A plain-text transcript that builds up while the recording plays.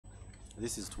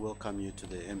This is to welcome you to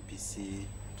the MPC,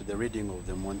 to the reading of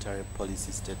the Monetary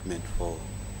Policy Statement for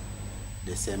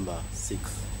December 6,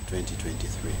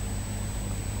 2023.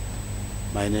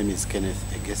 My name is Kenneth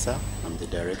Egesa. I'm the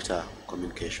Director of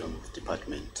Communications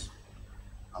Department.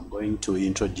 I'm going to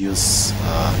introduce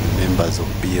the members of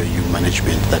BOU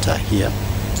management that are here,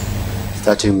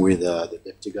 starting with the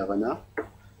Deputy Governor,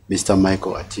 Mr.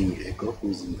 Michael Atingi-Ego,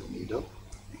 who's in the middle.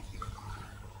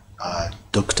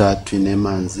 Dr.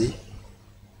 Twinemanzi,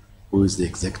 who is the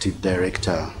Executive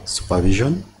Director,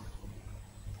 Supervision.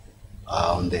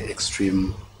 On the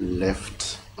extreme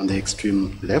left, and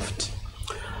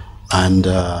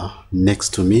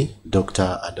next to me,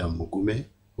 Dr. Adam Mugume,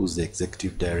 who's the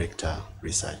Executive Director,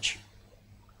 Research.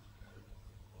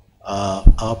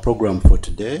 Our program for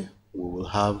today, we will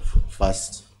have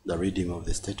first the reading of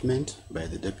the statement by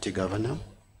the Deputy Governor,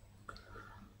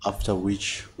 after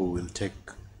which we will take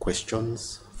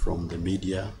questions from the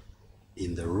media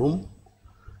in the room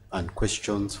and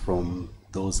questions from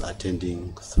those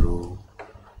attending through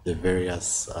the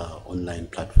various online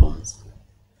platforms.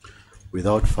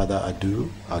 Without further ado,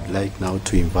 I'd like now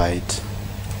to invite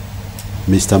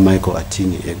Mr. Michael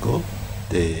Atingi-Ego,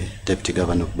 the Deputy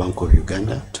Governor of Bank of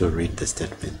Uganda, to read the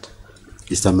statement.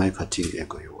 Mr. Michael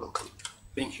Atingi-Ego, you're welcome.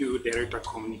 Thank you, Director of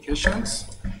Communications.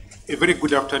 A very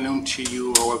good afternoon to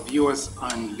you, our viewers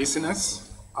and listeners.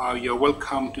 You're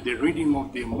welcome to the reading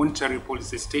of the Monetary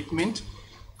Policy Statement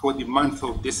for the month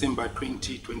of December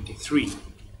 2023.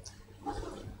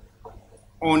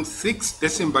 On 6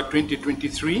 December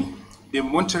 2023, the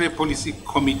Monetary Policy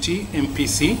Committee,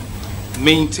 MPC,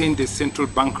 maintained the central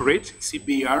bank rate,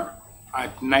 CBR,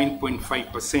 at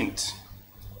 9.5%.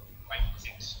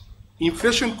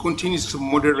 Inflation continues to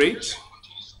moderate,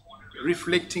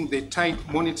 reflecting the tight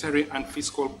monetary and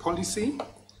fiscal policy,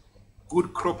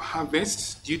 good crop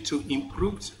harvests due to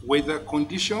improved weather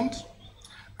conditions,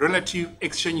 relative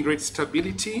exchange rate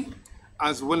stability,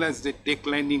 as well as the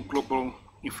declining global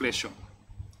inflation.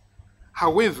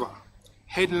 However,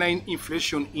 headline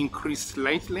inflation increased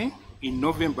slightly in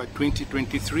November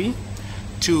 2023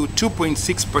 to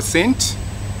 2.6%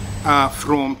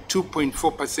 from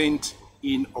 2.4%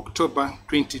 in October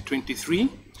 2023,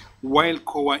 while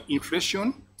core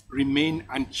inflation remained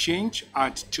unchanged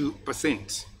at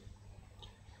 2%.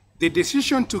 The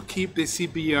decision to keep the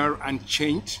CBR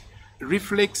unchanged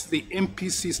reflects the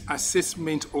MPC's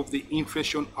assessment of the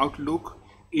inflation outlook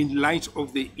in light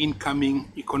of the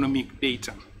incoming economic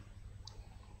data.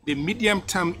 The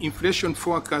medium-term inflation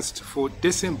forecast for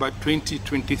December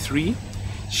 2023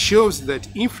 shows that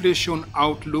inflation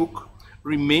outlook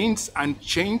remains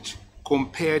unchanged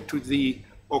compared to the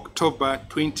October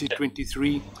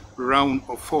 2023 round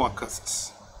of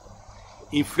forecasts.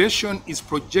 Inflation is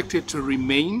projected to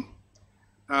remain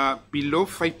below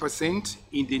 5%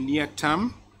 in the near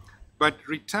term, but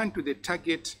return to the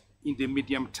target in the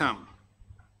medium term.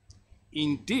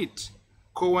 Indeed,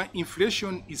 core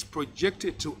inflation is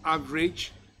projected to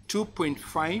average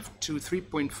 2.5 to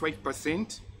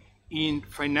 3.5% in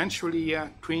financial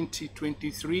year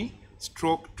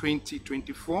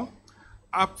 2023/2024,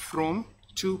 up from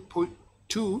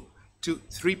 2.2 to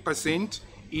 3%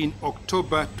 in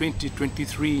October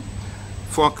 2023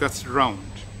 forecast round.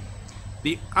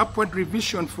 The upward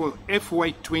revision for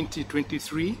FY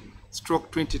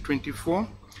 2023/2024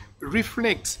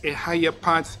 reflects a higher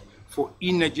path for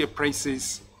energy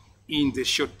prices in the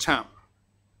short term.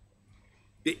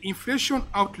 The inflation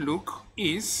outlook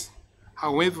is,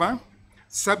 however,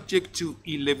 subject to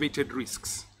elevated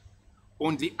risks.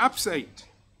 On the upside,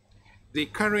 the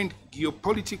current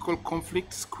geopolitical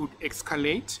conflicts could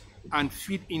escalate and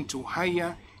feed into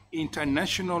higher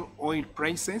international oil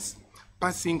prices,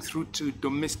 passing through to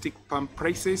domestic pump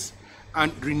prices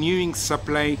and renewing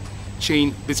supply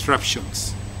chain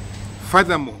disruptions.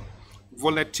 Furthermore,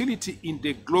 volatility in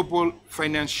the global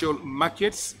financial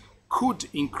markets could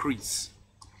increase,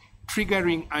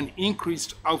 triggering an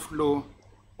increased outflow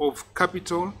of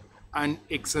capital and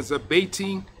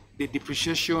exacerbating the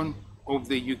depreciation of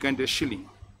the Uganda shilling.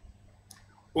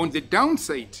 On the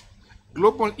downside,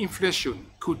 global inflation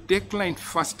could decline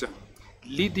faster,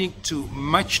 leading to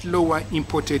much lower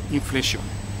imported inflation.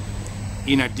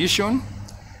 In addition,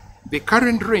 the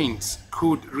current rains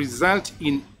could result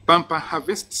in bumper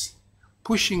harvests,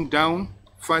 pushing down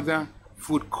further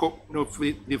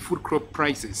the food crop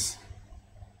prices.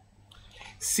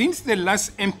 Since the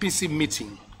last MPC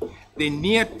meeting, the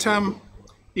near-term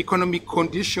economic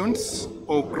conditions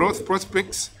or growth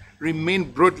prospects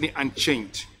remain broadly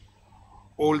unchanged.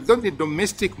 Although the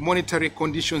domestic monetary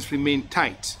conditions remain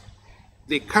tight,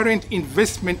 the current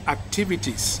investment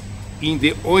activities in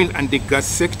the oil and the gas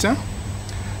sector,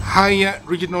 higher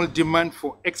regional demand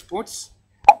for exports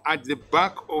at the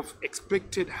back of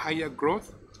expected higher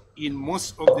growth in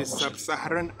most of the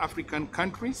sub-Saharan African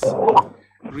countries,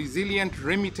 resilient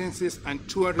remittances and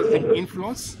tourism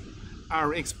inflows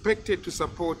are expected to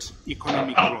support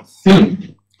economic growth.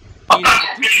 In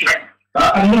addition,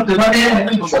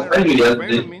 the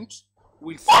environment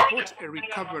will support a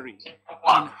recovery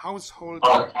in household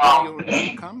real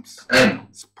incomes,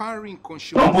 spurring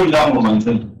consumer.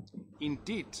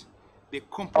 Indeed, the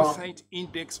composite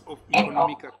index of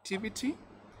economic activity,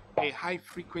 a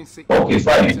high-frequency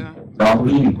indicator of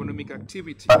economic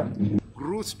activity,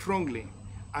 grew strongly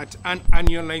at an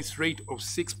annualized rate of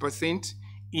 6%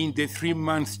 in the 3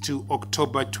 months to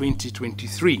October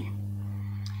 2023.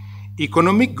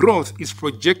 Economic growth is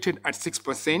projected at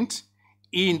 6%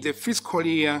 in the fiscal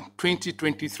year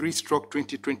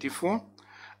 2023/2024,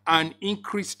 and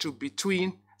increase to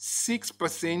between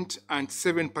 6% and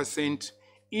 7%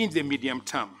 in the medium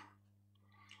term.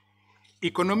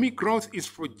 Economic growth is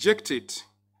projected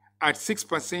at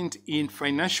 6% in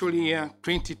financial year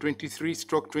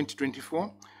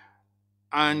 2023/2024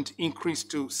 and increase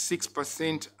to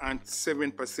 6% and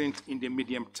 7% in the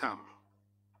medium term.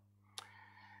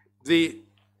 The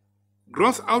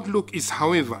growth outlook is,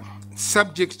 however,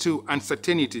 subject to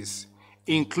uncertainties,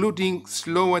 including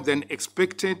slower than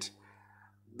expected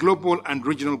global and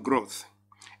regional growth,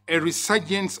 a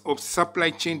resurgence of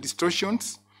supply chain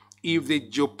distortions if the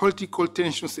geopolitical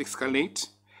tensions escalate,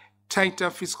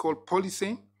 tighter fiscal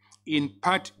policy, in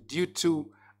part due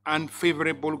to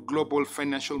unfavorable global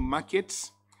financial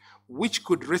markets, which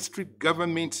could restrict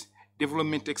government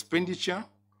development expenditure,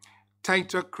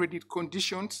 tighter credit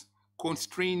conditions,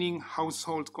 constraining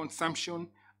household consumption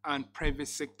and private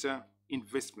sector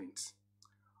investments.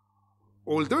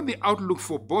 Although the outlook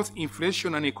for both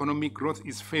inflation and economic growth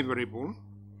is favorable,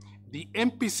 the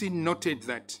MPC noted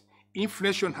that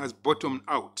inflation has bottomed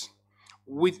out,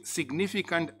 with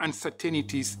significant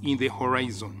uncertainties in the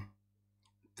horizon.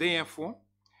 Therefore,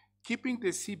 keeping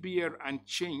the CBR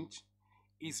unchanged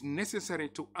is necessary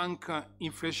to anchor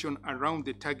inflation around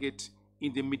the target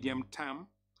in the medium term,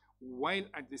 while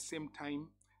at the same time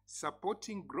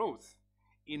supporting growth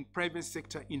in private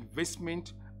sector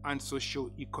investment and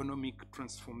socio-economic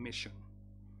transformation.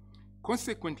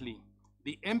 Consequently,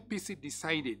 the MPC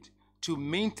decided to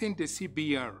maintain the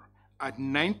CBR at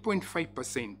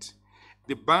 9.5%,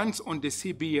 the bands on the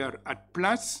CBR at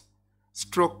 +/-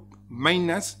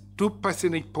 2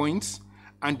 percentage points,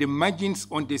 and the margins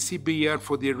on the CBR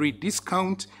for the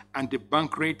rediscount and the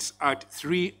bank rates at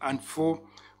 3 and 4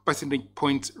 percentage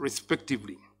points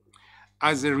respectively.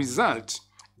 As a result,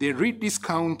 the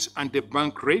rediscount and the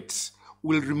bank rates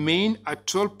will remain at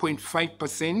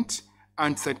 12.5%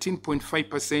 and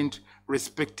 13.5%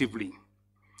 respectively.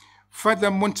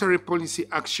 Further monetary policy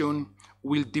action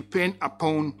will depend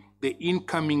upon the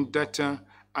incoming data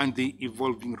and the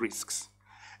evolving risks.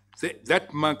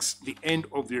 That marks the end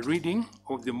of the reading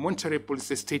of the monetary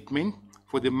policy statement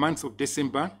for the month of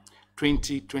December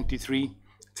 2023.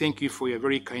 Thank you for your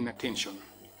very kind attention.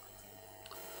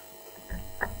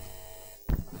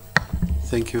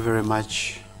 Thank you very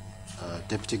much,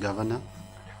 Deputy Governor.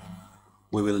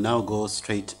 We will now go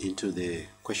straight into the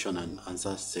question and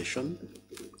answer session.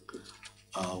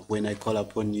 When I call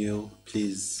upon you,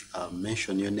 please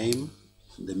mention your name,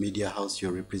 the media house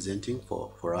you're representing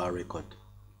for our record.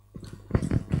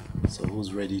 So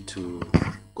who's ready to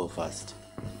go first?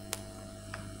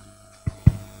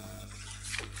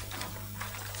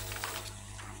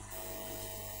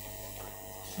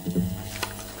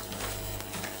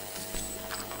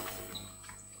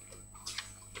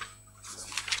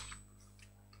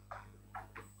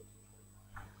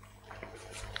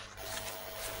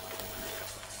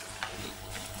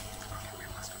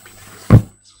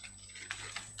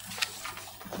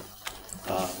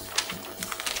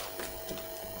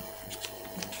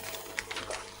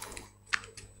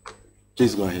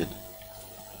 Please go ahead.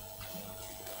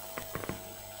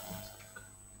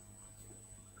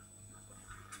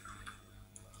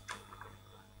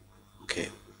 Okay.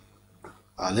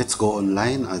 Let's go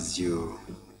online as you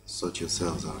sort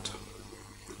yourselves out.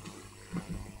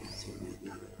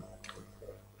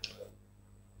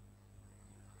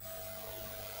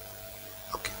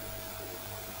 Okay.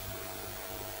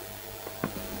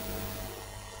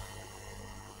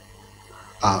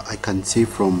 I can see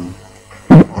from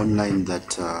online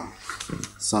that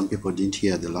some people didn't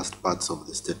hear the last parts of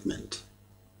the statement.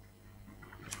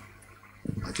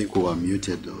 I think we were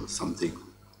muted or something.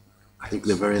 I think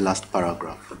the very last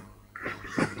paragraph.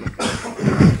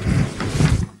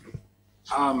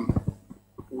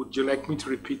 Would you like me to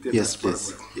repeat the Yes, last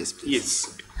please. paragraph? Yes, please.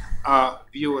 Yes.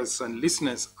 viewers and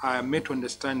listeners, I am made to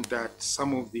understand that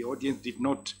some of the audience did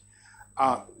not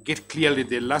get clearly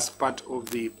the last part of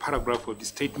the paragraph of the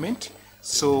statement,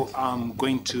 so I'm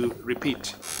going to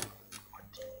repeat.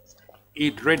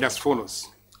 It read as follows.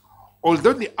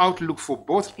 Although the outlook for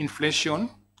both inflation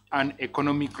and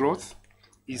economic growth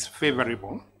is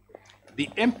favorable, the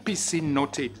MPC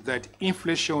noted that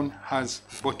inflation has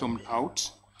bottomed out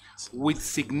with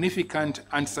significant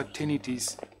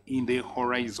uncertainties in the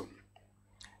horizon.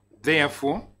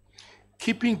 Therefore,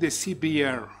 keeping the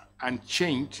CBR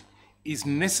unchanged is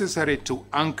necessary to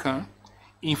anchor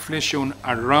inflation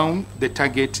around the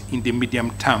target in the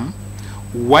medium term,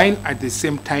 while at the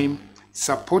same time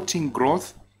supporting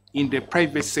growth in the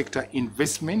private sector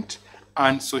investment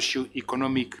and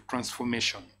socio-economic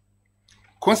transformation.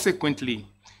 Consequently,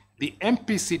 the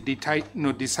MPC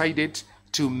decided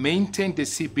to maintain the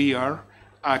CBR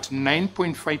at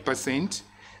 9.5%,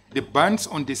 the bands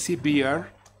on the CBR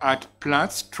at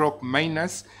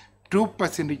 +/- 2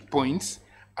 percentage points,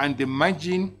 and the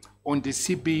margin on the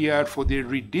CBR for the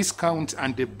rediscount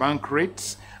and the bank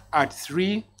rates at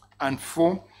 3 and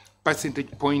 4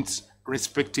 percentage points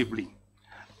respectively.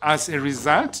 As a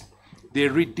result, the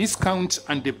rediscount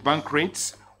and the bank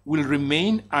rates will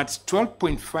remain at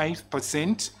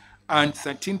 12.5% and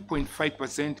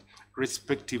 13.5%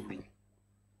 respectively.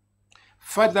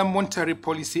 Further monetary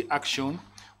policy action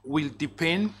will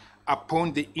depend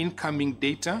upon the incoming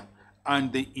data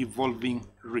and the evolving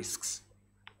risks,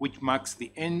 which marks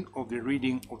the end of the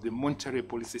reading of the monetary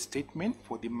policy statement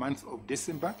for the month of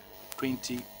December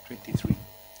 2023.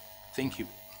 Thank you.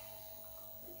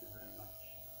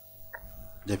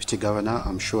 Deputy Governor,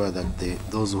 I'm sure that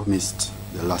those who missed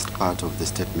the last part of the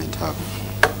statement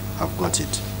have got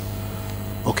it.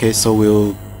 Okay, so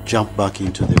we'll jump back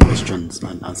into the questions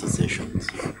and answer sessions.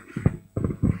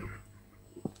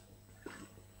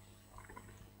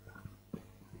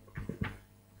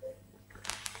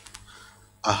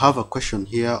 I have a question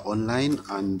here online,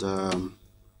 and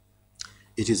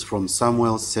it is from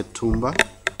Samuel Setumba.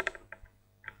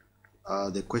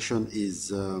 The question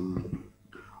is,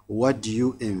 what do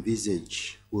you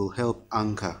envisage will help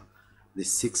anchor the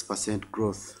 6%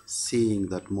 growth, seeing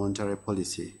that monetary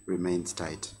policy remains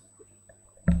tight?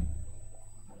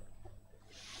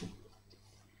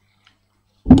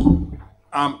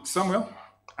 Samuel,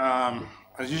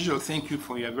 as usual, thank you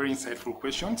for your very insightful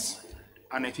questions.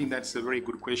 And I think that's a very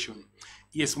good question.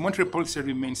 Yes, monetary policy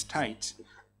remains tight,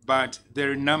 but there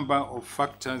are a number of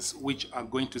factors which are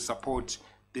going to support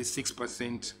the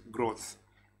 6% growth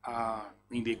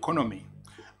in the economy.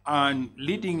 And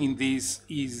leading in this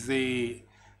is the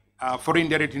foreign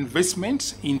direct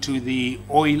investment into the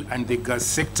oil and the gas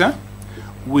sector,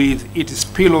 with its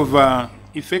spillover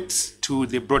effects to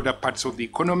the broader parts of the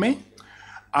economy.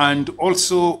 And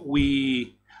also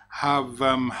we have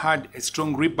had a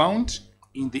strong rebound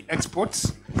in the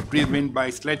exports, driven by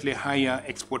slightly higher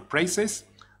export prices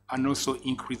and also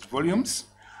increased volumes.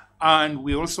 And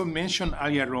we also mentioned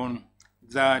earlier on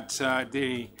that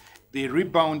the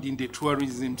rebound in the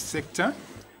tourism sector,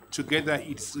 together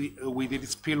with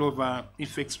its spillover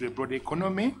effects to the broader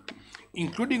economy,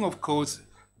 including, of course,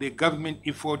 the government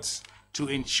efforts to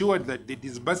ensure that the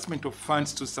disbursement of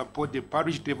funds to support the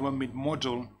parish development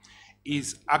model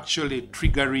is actually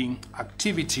triggering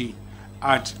activity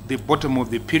at the bottom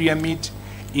of the pyramid,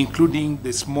 including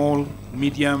the small,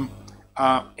 medium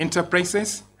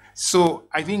enterprises. So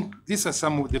I think these are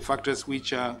some of the factors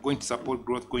which are going to support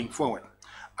growth going forward.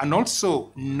 And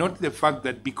also note the fact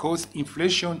that because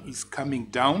inflation is coming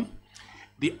down,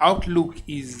 the outlook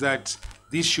is that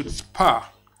this should spur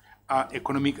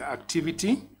economic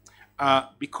activity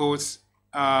because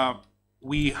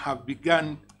we have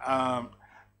begun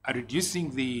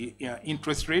reducing the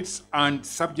interest rates, and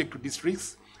subject to this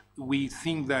risk, we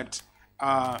think that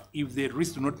if the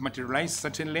risks do not materialize,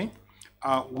 certainly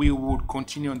we would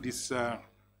continue on this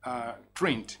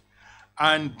trend.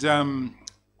 And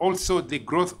also the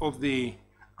growth of the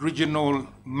regional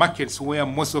markets where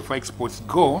most of our exports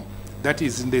go, that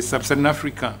is in the Sub-Saharan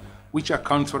Africa, which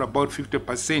accounts for about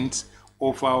 50%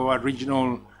 of our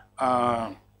regional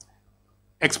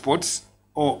exports,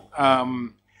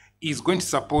 is going to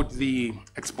support the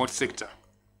export sector.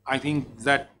 I think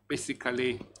that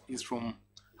basically is from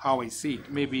how I see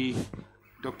it. Maybe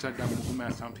Dr. Damuguma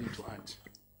has something to add.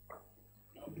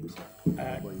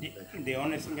 The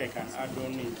only thing I can add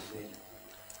on is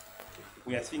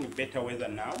we are seeing better weather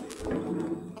now,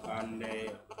 and I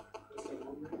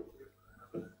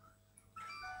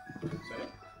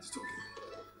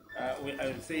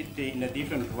said, in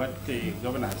addition to what the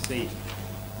governor has said,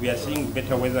 we are seeing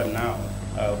better weather now,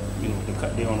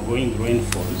 the ongoing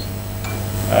rainfalls,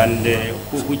 and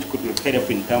which could help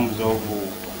in terms of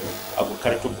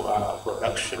agricultural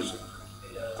production.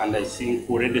 And I think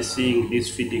we're already seeing this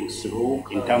feeding through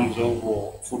in terms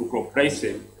of food crop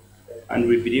prices. And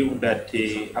we believe that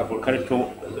the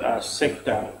agricultural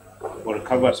sector will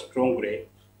recover strongly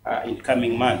in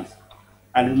coming months.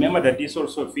 And remember that this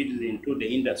also feeds into the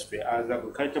industry. As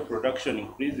agriculture production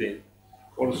increases,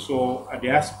 also the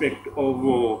aspect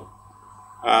of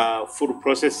food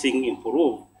processing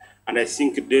improve. And I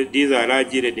think these are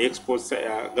largely the exports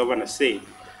governor said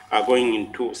are going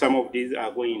into, some of these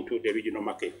are going into the regional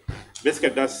market. Basically,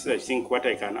 that's, I think, what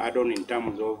I can add on in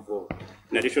terms of,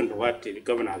 in addition to what the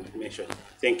governor has mentioned.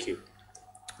 Thank you.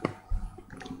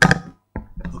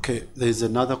 Okay, there's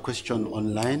another question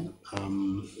online.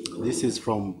 This is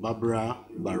from Barbara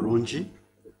Barunji.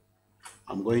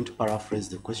 I'm going to paraphrase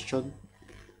the question.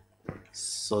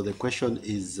 So the question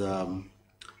is,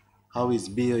 how is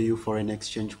BOU foreign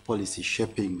exchange policy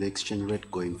shaping the exchange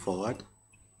rate going forward?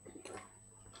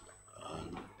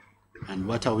 And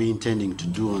what are we intending to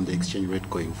do on the exchange rate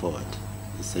going forward,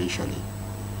 essentially?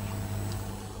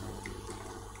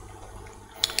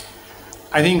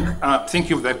 I think, thank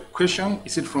you for that question.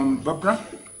 Is it from Barbara?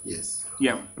 Yes.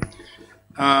 Yeah.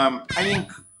 I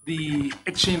think the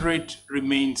exchange rate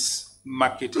remains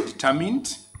market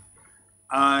determined,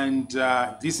 and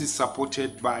this is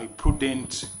supported by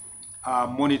prudent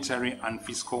monetary and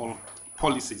fiscal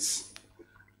policies.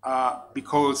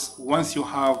 Because once you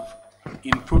have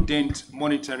imprudent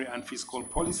monetary and fiscal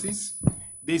policies,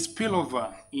 they spill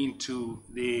over into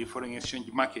the foreign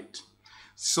exchange market.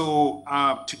 So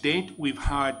to date, we've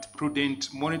had prudent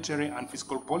monetary and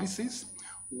fiscal policies,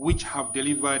 which have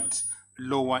delivered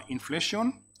lower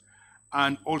inflation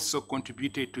and also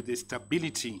contributed to the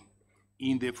stability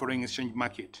in the foreign exchange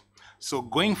market. So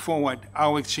going forward,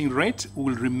 our exchange rate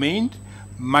will remain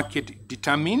market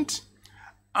determined,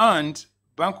 and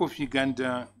Bank of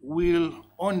Uganda will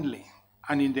only,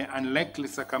 and in the unlikely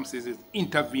circumstances,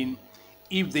 intervene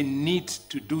if the need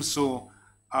to do so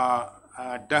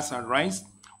does arise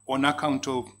on account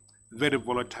of very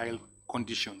volatile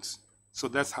conditions. So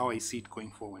that's how I see it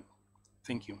going forward.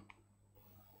 Thank you.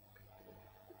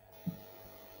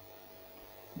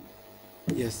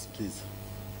 Yes, please.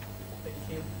 Thank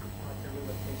you.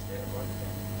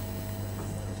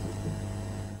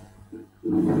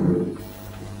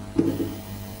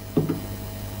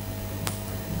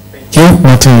 Thank you,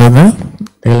 Martin Luther,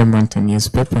 Elemental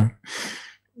newspaper.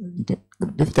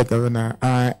 Deputy Governor,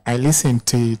 I listened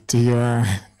to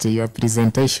your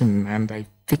presentation, and I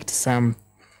picked some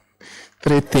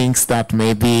 3 things that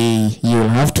maybe you'll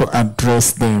have to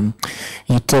address them.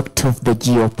 You talked of the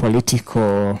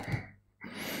geopolitical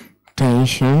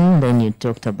tension, then you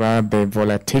talked about the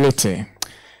volatility,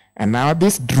 and now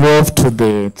this drove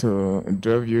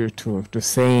you to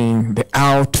saying the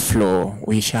outflow.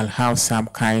 We shall have some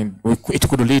kind. It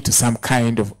could lead to some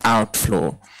kind of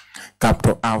outflow,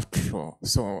 capital outflow.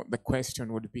 So the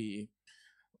question would be,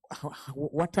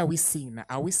 what are we seeing now?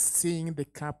 Are we seeing the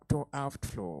capital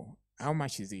outflow? How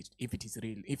much is it, if it is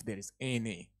real, if there is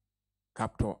any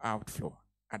capital outflow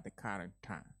at the current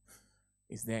time?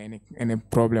 Is there any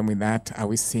problem with that? Are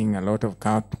we seeing a lot of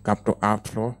capital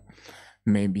outflow,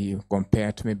 maybe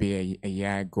compared to maybe a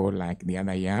year ago, like the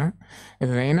other year?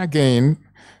 And then again,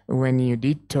 when you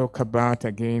did talk about,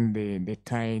 again, the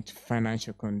tight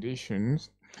financial conditions,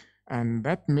 and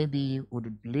that maybe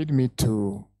would lead me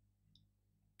to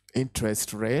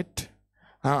interest rate.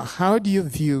 How do you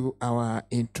view our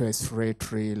interest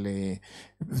rate really?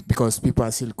 Because people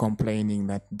are still complaining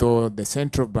that though the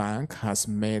central bank has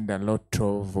made a lot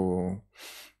of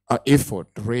effort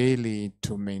really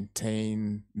to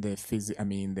maintain the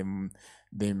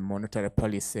monetary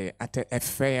policy at a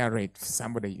fair rate.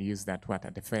 Somebody used that word,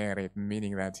 at a fair rate,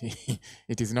 meaning that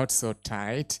it is not so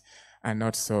tight and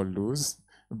not so loose.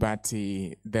 But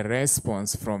the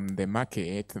response from the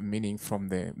market, meaning from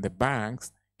the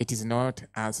banks, it is not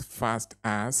as fast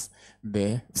as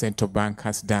the central bank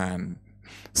has done.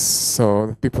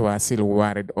 So people are still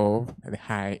worried of the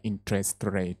high interest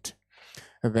rate.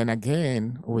 And then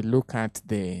again, we look at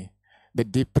the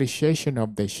depreciation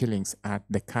of the shillings at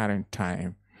the current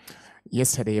time.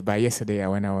 Yesterday,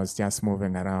 when I was just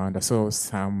moving around, I saw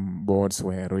some boards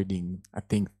were reading, I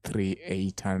think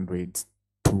 3,800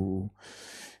 to.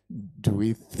 Do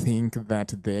we think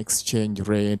that the exchange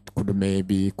rate could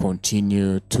maybe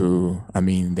continue to,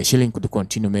 the shilling could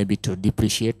continue maybe to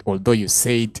depreciate, although you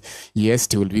said, yes,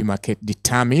 it will be market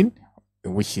determined,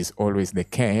 which is always the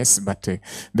case, but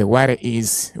the worry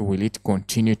is, will it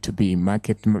continue to be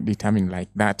market determined like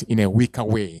that in a weaker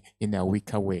way,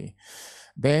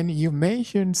 Then you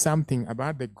mentioned something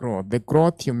about the growth. The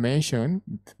growth you mentioned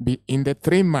in the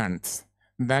 3 months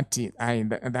that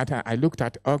I looked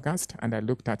at August, and I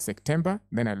looked at September,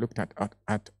 then I looked at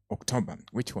October,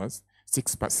 which was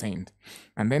 6%.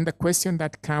 And then the question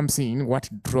that comes in, what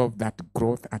drove that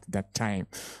growth at that time?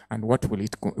 And what will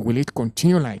it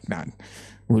continue like that?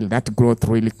 Will that growth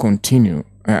really continue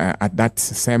at that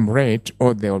same rate,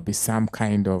 or there will be some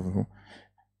kind of,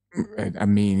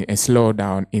 a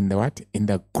slowdown in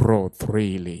the growth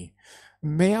really?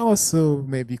 May I also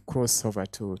maybe cross over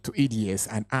to EDS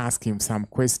and ask him some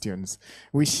questions,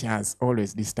 which has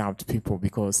always disturbed people,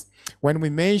 because when we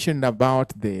mentioned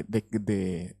about the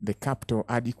capital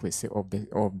adequacy of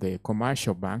the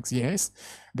commercial banks, yes,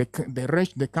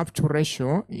 the capital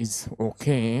ratio is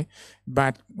okay,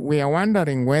 but we are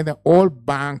wondering whether all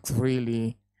banks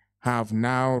really have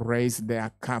now raised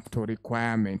their capital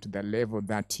requirement to the level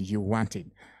that you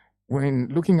wanted. When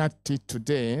looking at it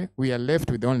today, we are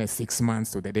left with only 6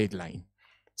 months to the deadline.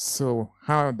 So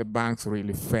how are the banks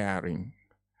really faring?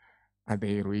 Are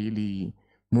they really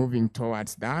moving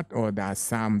towards that, or there are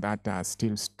some that are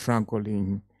still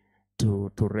struggling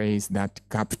to raise that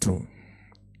capital?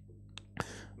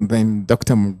 Then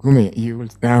Dr. Mugume,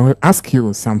 I will ask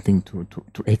you something to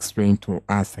explain to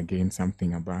us again,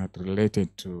 something about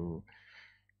related to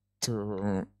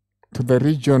the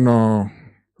regional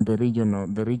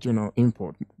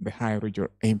import, the high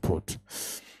regional import.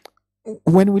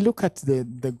 When we look at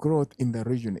the growth in the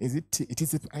region, it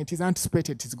is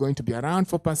anticipated it's going to be around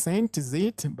 4%, is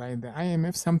it, by the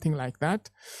IMF, something like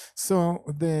that? So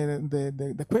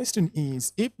the question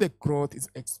is, if the growth is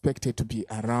expected to be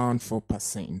around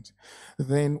 4%,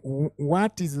 then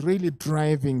what is really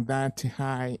driving that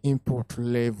high import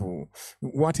level?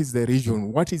 What is the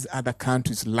region? What is other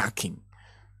countries lacking?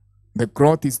 The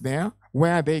growth is there.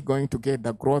 Where are they going to get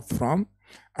the growth from?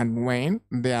 And when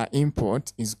their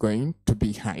import is going to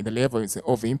be high, the level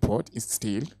of import is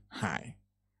still high.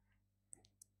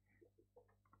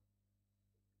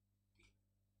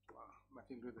 Wow,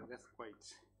 Martin Luther, that's quite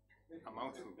a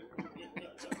mouthful.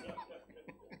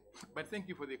 But thank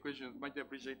you for the question, much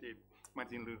appreciated,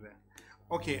 Martin Luther.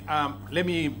 Okay, let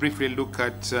me briefly look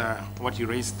at what you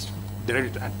raised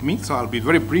directed at me. So I'll be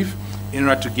very brief in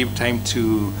order to give time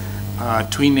to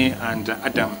Twine and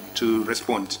Adam to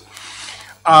respond.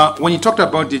 When you talked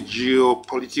about the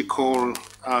geopolitical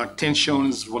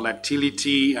tensions,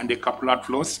 volatility, and the capital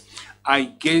outflows, I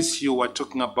guess you were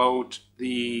talking about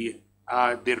the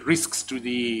risks to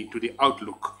the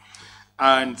outlook.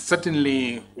 And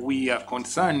certainly, we are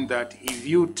concerned that if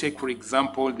you take, for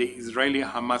example, the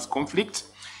Israeli-Hamas conflict,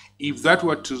 if that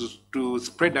were to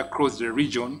spread across the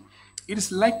region, it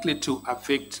is likely to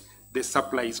affect the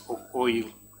supplies of oil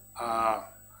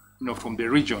from the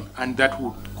region, and that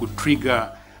could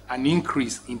trigger an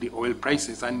increase in the oil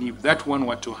prices. And if that one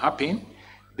were to happen,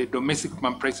 the domestic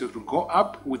demand prices will go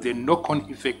up with the knock-on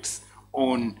effects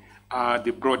on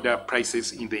the broader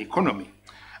prices in the economy.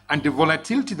 And the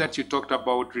volatility that you talked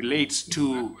about relates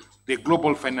to the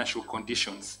global financial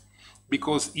conditions,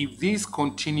 because if these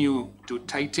continue to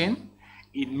tighten,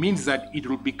 it means that it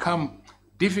will become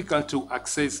difficult to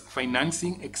access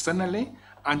financing externally.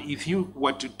 And if you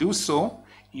were to do so,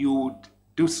 you would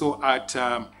do so at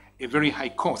a very high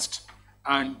cost.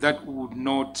 And that would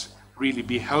not really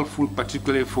be helpful,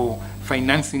 particularly for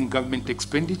financing government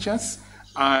expenditures.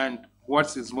 And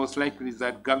what is most likely is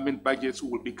that government budgets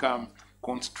will become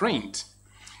constrained.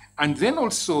 And then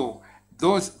also,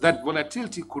 that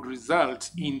volatility could result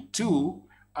into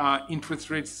interest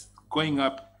rates going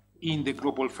up in the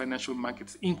global financial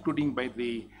markets, including by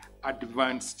the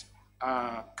advanced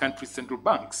country central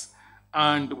banks.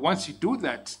 And once you do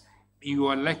that, you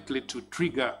are likely to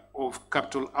trigger of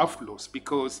capital outflows,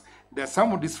 because there are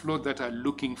some of these flows that are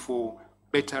looking for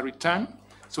better return.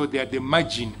 So they are the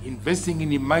margin, investing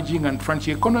in emerging and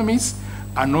frontier economies,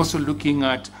 and also looking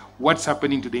at what's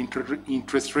happening to the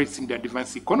interest rates in the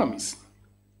advanced economies.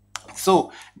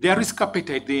 So their risk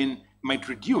appetite then might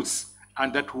reduce,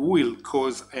 and that will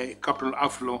cause a capital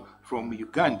outflow from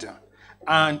Uganda.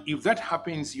 And if that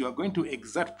happens, you are going to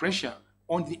exert pressure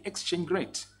on the exchange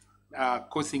rate,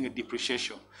 causing a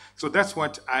depreciation. So that's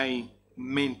what I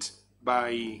meant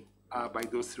by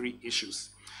those three issues.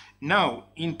 Now,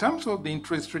 in terms of the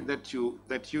interest rate that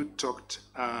you talked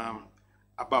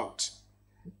about,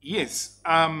 yes,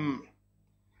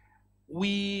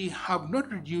 we have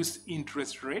not reduced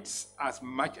interest rates as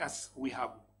much as we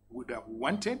would have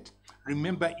wanted.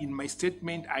 Remember, in my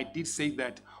statement, I did say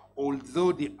that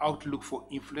although the outlook for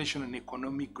inflation and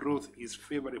economic growth is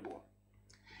favorable,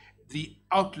 the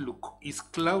outlook is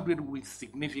clouded with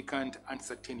significant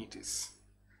uncertainties.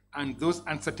 And those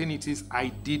uncertainties, I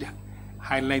did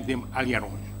highlight them earlier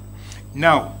on.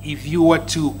 Now, if you were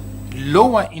to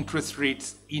lower interest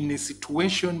rates in a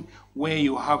situation where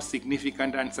you have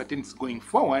significant uncertainties going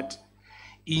forward,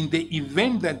 in the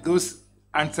event that those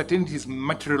uncertainties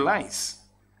materialize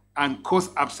and cause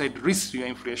upside risk to your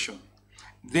inflation,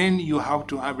 then you have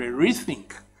to have a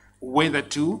rethink whether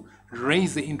to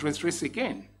raise the interest rates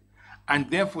again.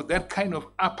 And therefore, that kind of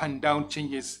up and down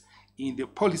changes in the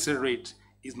policy rate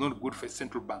is not good for a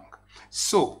central bank.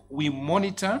 So we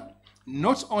monitor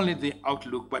not only the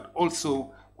outlook, but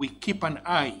also we keep an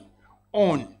eye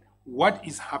on what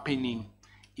is happening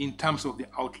in terms of the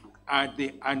outlook. Are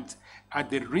the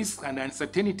risks and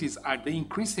uncertainties, are they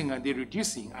increasing, are they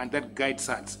reducing? And that guides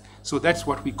us. So that's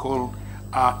what we call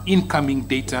incoming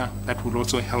data that will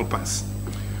also help us.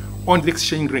 On the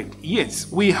exchange rate, yes,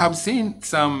 we have seen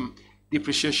some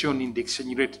depreciation in the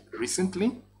exchange rate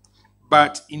recently,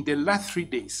 but in the last 3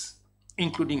 days,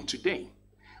 including today,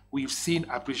 we've seen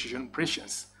appreciation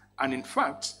pressures. And in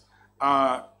fact,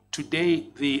 today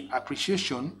the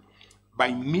appreciation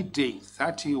by midday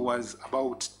 30 was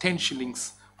about 10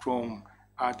 shillings from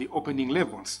the opening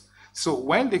levels. So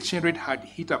while the exchange rate had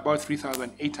hit about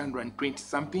 3,820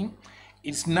 something,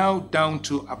 it's now down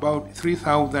to about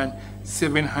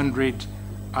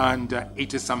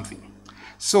 3,780 something.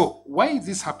 So why is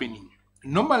this happening?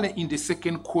 Normally in the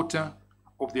second quarter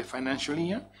of the financial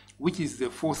year, which is the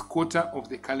fourth quarter of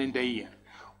the calendar year,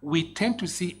 we tend to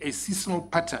see a seasonal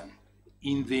pattern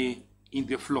in the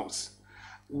flows.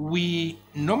 We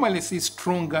normally see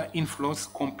stronger inflows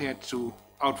compared to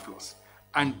outflows,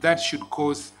 and that should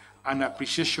cause an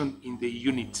appreciation in the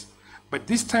unit. But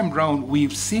this time round,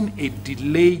 we've seen a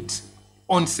delayed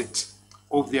onset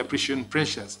of the appreciation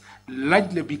pressures,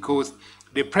 largely because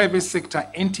the private sector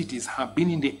entities have been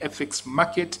in the FX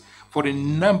market for a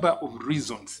number of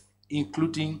reasons,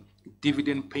 including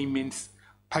dividend payments,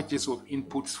 purchase of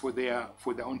inputs for their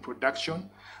own production.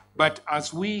 But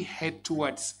as we head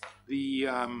towards the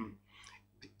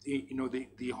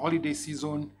holiday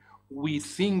season, we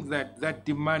think that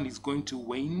demand is going to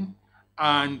wane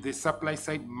and the supply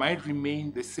side might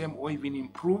remain the same or even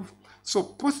improve. So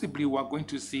possibly we're going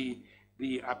to see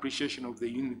the appreciation of the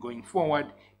unit going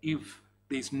forward if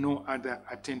there's no other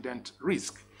attendant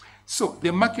risk. So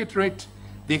the market rate,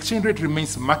 the exchange rate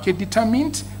remains market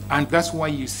determined, and that's why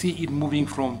you see it moving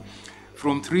from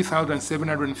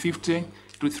 3,750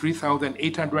 to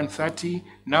 3,830,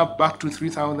 now back to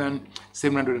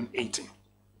 3,780.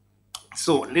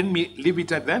 So let me leave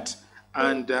it at that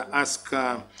and ask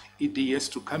EDS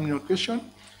to come in on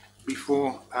question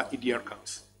before EDR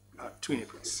comes. 2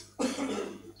 minutes, please.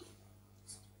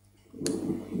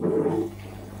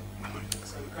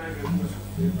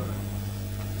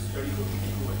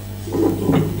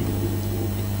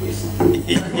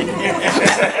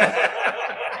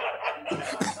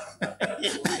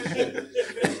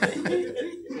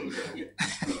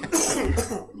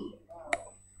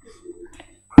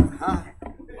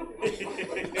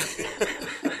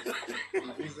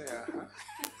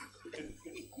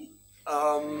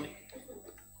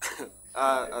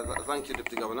 Thank you,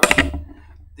 Deputy Governor.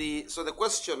 So the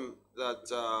question that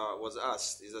was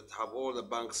asked is that have all the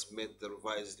banks met the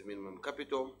revised minimum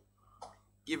capital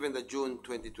given the June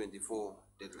 2024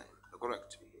 deadline?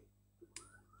 Correct?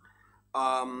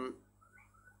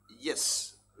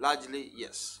 Yes, largely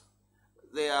yes.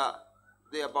 There are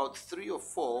about 3 or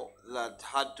 4 that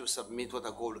had to submit what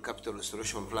are called capital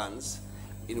restoration plans,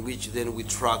 in which then we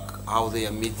track how they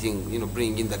are meeting,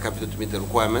 bringing in the capital to meet the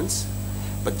requirements.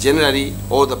 But generally,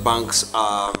 all the banks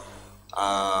are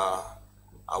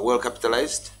well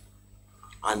capitalized,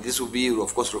 and this will be,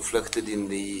 of course, reflected in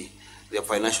their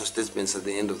financial statements at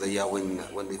the end of the year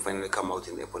when they finally come out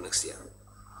in April next year.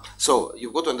 So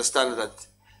you've got to understand that,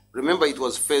 remember, it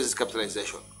was phased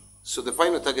capitalization. So the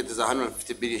final target is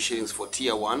 150 billion shillings for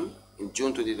Tier 1 in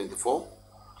June 2024,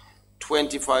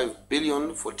 25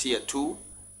 billion for Tier 2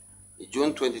 in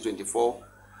June 2024,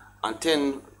 and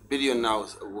 10 billion now,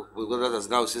 that has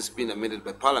now since been amended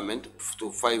by Parliament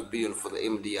to 5 billion for the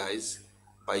MDIs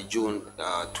by June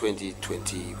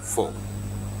 2024.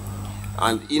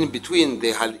 And in between,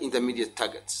 they had intermediate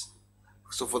targets.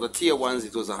 So for the Tier 1s,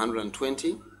 it was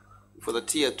 120. For the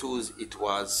Tier 2s, it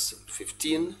was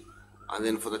 15. And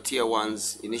then for the Tier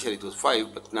 1s, initially it was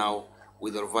 5, but now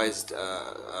with the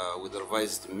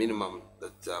revised minimum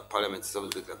that Parliament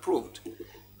subsequently approved,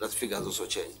 that figure has also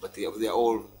changed, but they are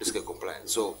all basically compliant.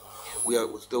 So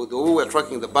the way we're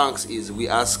tracking the banks is we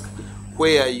ask,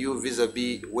 where are you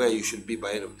vis-a-vis where you should be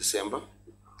by end of December?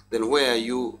 Then where are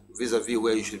you vis-a-vis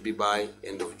where you should be by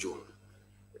end of June?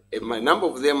 A number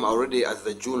of them are already at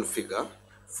the June figure.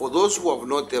 For those who have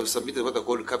not, they have submitted what are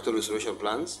called capital restoration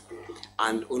plans,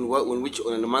 and on which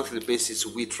on a monthly basis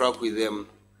we track with them,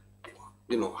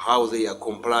 how they are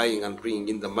complying and bringing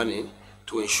in the money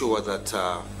to ensure that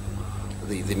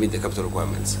they meet the capital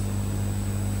requirements.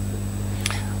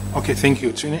 Okay, thank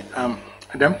you, Trini.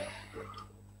 Adam?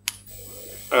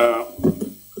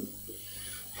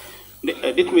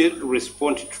 Let me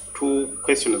respond to two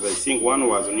questions. I think one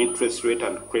was on interest rate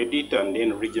and credit, and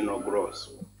then regional growth.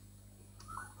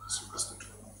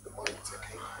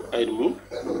 I'd move.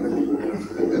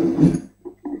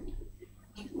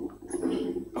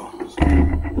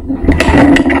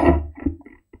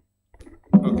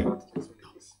 Okay.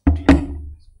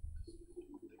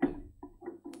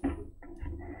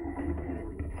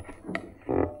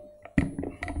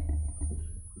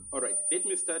 All right. Let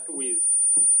me start with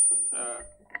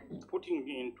putting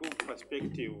into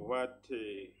perspective what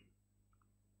he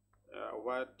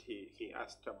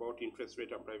asked about interest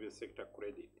rate and private sector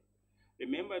credit.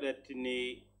 Remember that in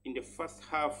the first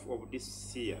half of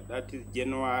this year, that is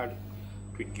January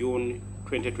to June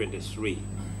 2023,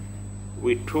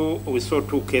 we saw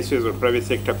two cases of private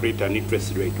sector credit and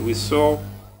interest rate. We saw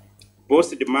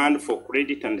both demand for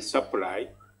credit and supply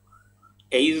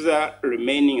either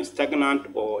remaining stagnant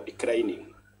or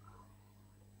declining.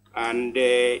 And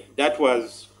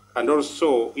and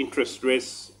also interest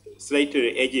rates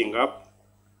slightly edging up.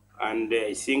 And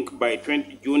I think by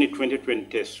June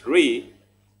 2023,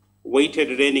 weighted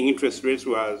lending interest rates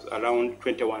was around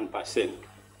 21%.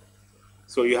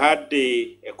 So you had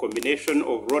a combination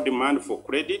of raw demand for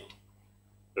credit,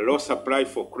 low supply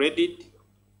for credit,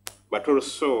 but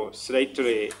also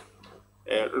slightly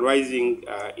rising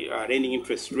lending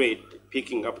interest rate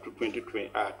picking up to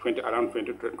around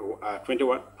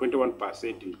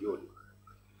 21% in June.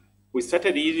 We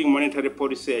started using monetary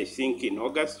policy, I think, in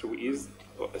August. We eased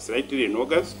slightly in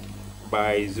August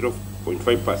by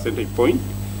 0.5 percentage point.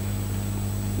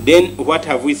 Then what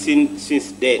have we seen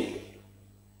since then?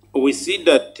 We see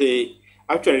that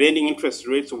actual lending interest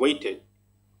rates weighted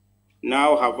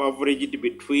now have averaged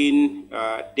between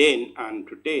then and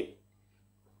to date,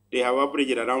 they have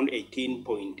averaged around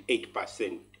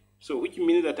 18.8%. So which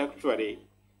means that actually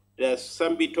there's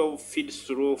some bit of feed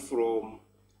through from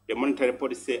the monetary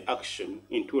policy action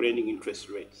into lending interest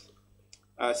rates.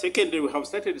 Secondly, we have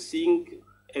started seeing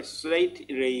a slight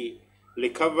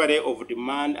recovery of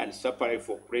demand and supply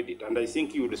for credit. And I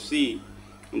think you will see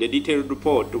in the detailed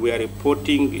report, we are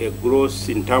reporting a growth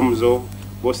in terms of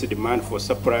both demand for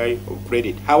supply of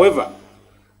credit. However,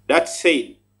 that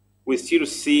said, we still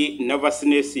see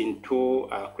nervousness into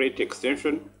credit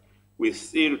extension. We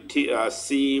still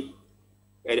see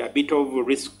a bit of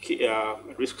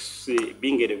risks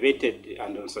being elevated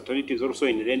and uncertainties also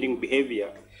in lending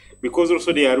behavior, because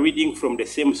also they are reading from the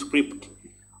same script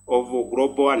of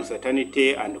global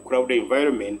uncertainty and crowded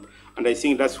environment. And I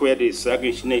think that's where there's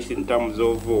sluggishness in terms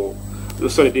of,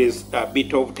 also there's a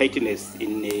bit of tightness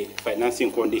in the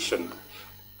financing condition.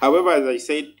 However, as I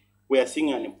said, we are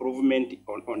seeing an improvement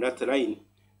on that line,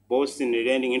 both in the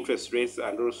lending interest rates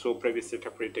and also private sector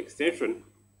credit extension.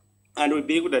 And we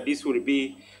believe that this will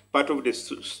be part of the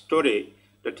story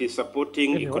that is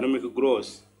supporting economic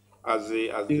growth, as the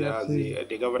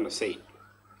governor said.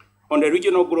 On the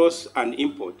regional growth and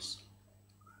imports,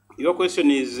 your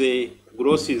question is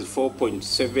growth is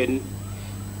 4.7,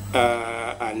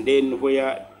 and then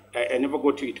where I never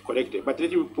got it collected. But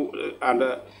let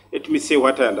me say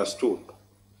what I understood.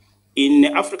 In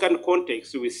the African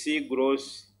context, we see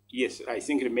growth, yes, I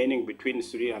think remaining between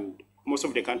 3 and most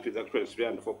of the countries actually 3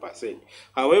 and 4%.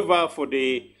 However, for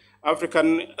the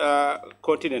African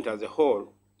continent as a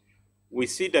whole, we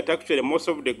see that actually most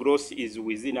of the growth is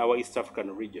within our East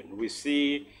African region. We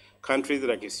see countries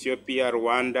like Ethiopia,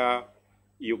 Rwanda,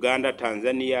 Uganda,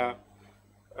 Tanzania.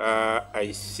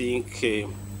 I think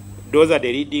those are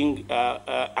the leading,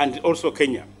 and also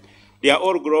Kenya. They are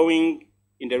all growing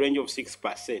in the range of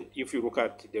 6% if you look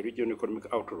at the regional economic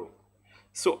outlook.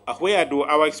 So where do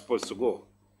our exports go?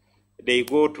 They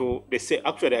go to, they say,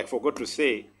 actually I forgot to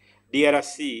say,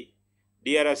 DRC,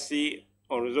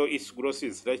 although its growth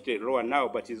is slightly lower now,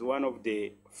 but is one of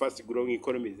the fast growing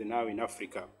economies now in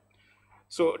Africa.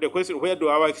 So the question, where do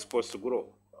our exports go?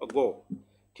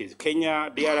 It is Kenya,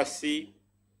 DRC,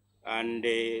 and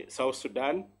South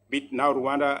Sudan. Now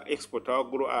Rwanda export to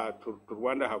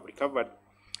Rwanda have recovered.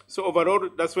 So overall,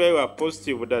 that's why we are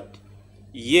positive that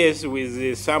yes,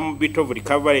 with some bit of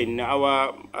recovery in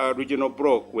our regional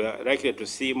bloc, we are likely to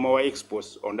see more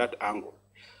exports on that angle.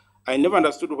 I never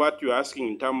understood what you're asking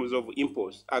in terms of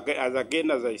imports.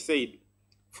 Again, as I said,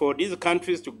 for these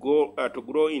countries to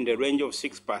grow in the range of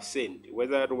 6%,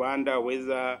 whether Rwanda,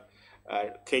 whether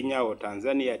Kenya or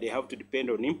Tanzania, they have to depend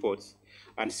on imports.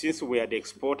 And since we are the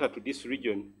exporter to this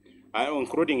region,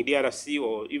 including DRC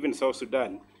or even South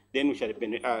Sudan, then we shall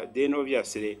depend, then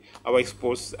obviously our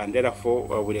exports and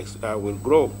therefore will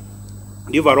grow,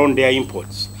 leave around their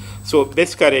imports. So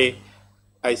basically,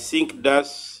 I think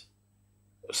that's,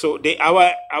 so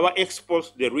our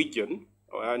exports to the region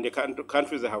and the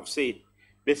countries I have said,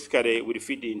 basically will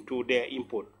feed into their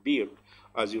import bill,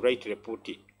 as you rightly put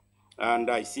it. And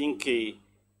I think those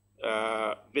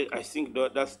are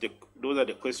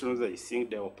the questions I think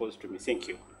they were posed to me. Thank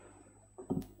you.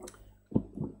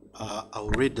 I'll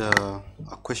read a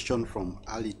question from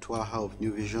Ali Twaha of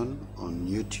New Vision on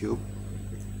YouTube.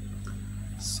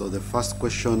 So the first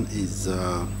question is,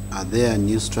 are there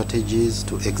new strategies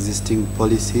to existing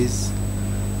policies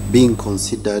being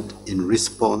considered in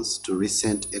response to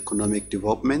recent economic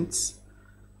developments?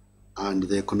 And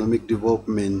the economic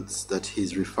developments that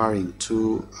he's referring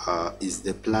to is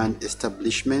the planned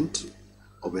establishment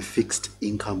of a fixed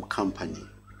income company.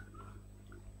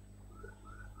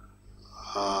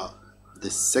 The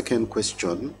second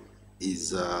question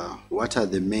is, what are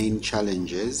the main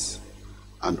challenges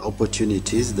and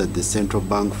opportunities that the central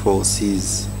bank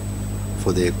foresees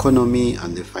for the economy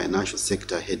and the financial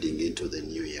sector heading into the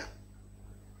new year?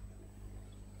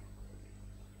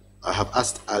 I have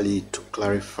asked Ali to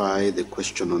clarify the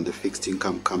question on the fixed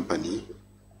income company,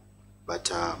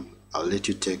 but I'll let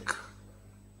you take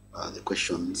the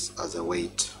questions as I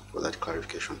wait for that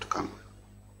clarification to come.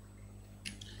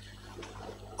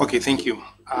 Okay, thank you.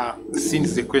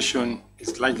 Since the question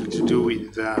is likely to do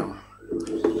with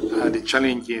the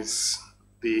challenges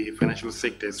the financial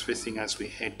sector is facing as we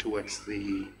head towards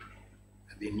the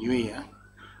new year,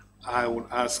 I will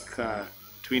ask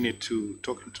Twine to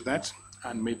talk into that,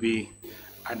 and maybe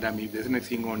Adam, if there's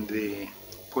anything on the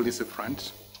policy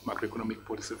front, macroeconomic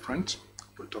policy front,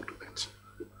 we'll talk to that.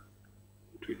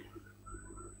 Twine.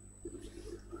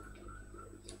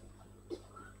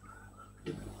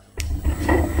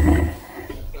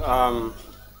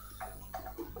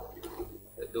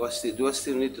 Do I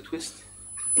still need to twist?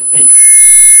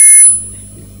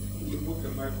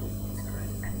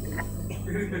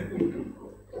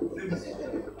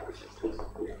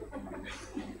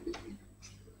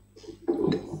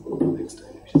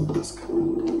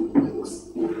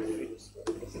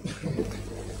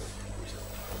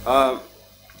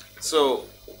 So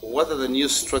what are the new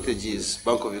strategies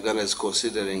Bank of Uganda is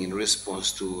considering in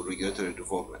response to regulatory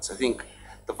developments? I think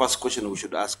the first question we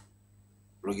should ask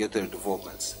regulatory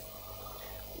developments.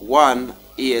 One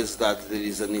is that there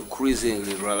is an increasing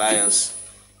reliance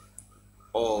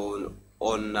on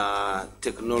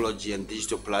technology and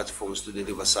digital platforms to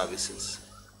deliver services.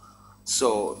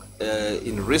 So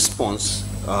in response,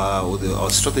 our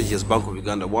strategy as Bank of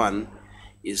Uganda, one,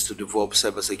 is to develop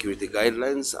cybersecurity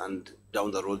guidelines, and down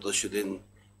the road those should then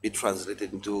be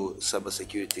translated into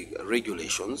cybersecurity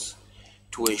regulations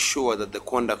to ensure that the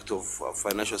conduct of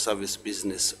financial service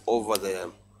business over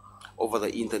the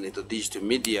internet or digital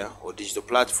media or digital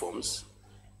platforms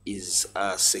is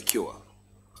secure.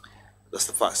 That's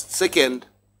the first. Second,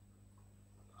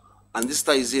 and this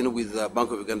ties in with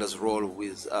Bank of Uganda's role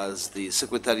as the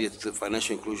Secretariat to the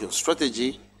Financial Inclusion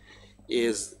Strategy,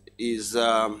 is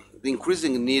the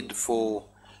increasing need for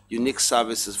unique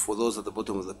services for those at the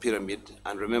bottom of the pyramid.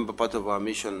 And remember, part of our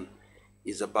mission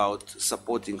is about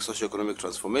supporting socioeconomic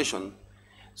transformation.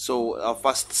 So our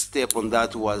first step on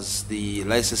that was the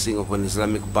licensing of an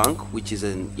Islamic bank, which is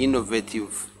an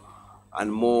innovative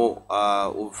and more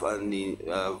of a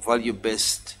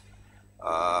value-based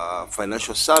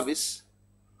financial service.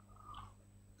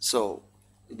 So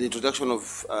the introduction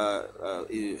of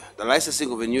the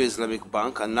licensing of a new Islamic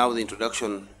bank, and now the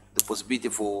possibility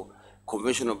for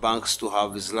conventional banks to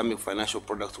have Islamic financial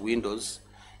product windows,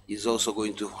 is also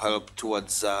going to help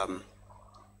towards the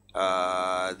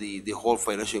whole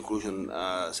financial inclusion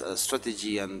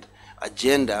strategy and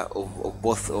agenda of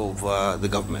both of the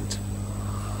government.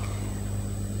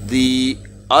 The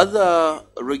other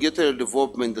regulatory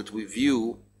development that we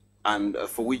view, and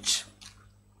for which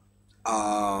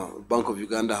Bank of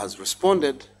Uganda has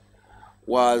responded,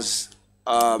 was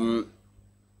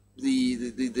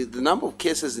the number of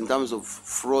cases in terms of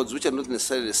frauds which are not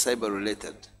necessarily cyber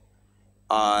related.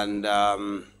 And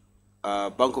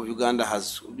Bank of Uganda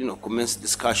has commenced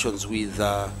discussions with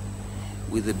the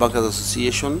Bankers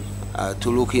Association to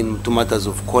look into matters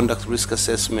of conduct risk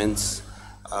assessments,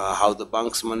 how the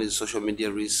banks manage social media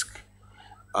risk.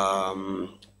 We're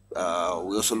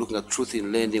also looking at truth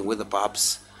in lending, whether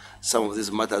perhaps some of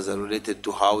these matters are related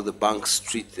to how the banks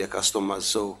treat their customers.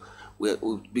 So we're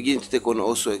beginning to take on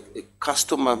also a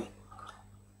customer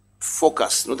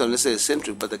focused, not necessarily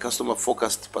centric, but a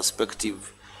customer-focused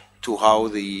perspective to how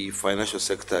the financial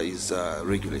sector is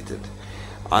regulated.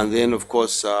 And then, of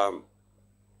course,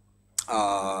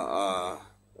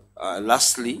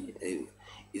 lastly,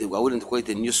 I wouldn't call it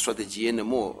a new strategy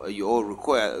anymore. You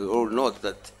all note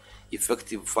that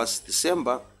effective 1st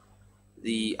December,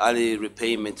 the early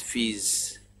repayment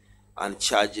fees and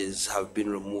charges have been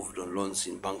removed on loans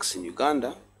in banks in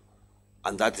Uganda,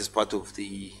 and that is part of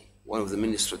one of the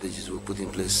many strategies we put in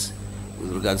place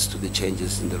with regards to the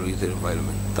changes in the regulatory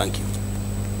environment. Thank you.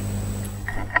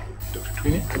 Dr.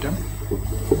 Twine, Adam?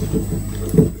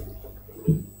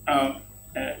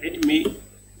 Let me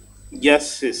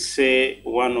just say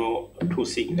one or two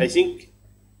things. I think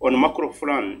on macro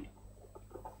front,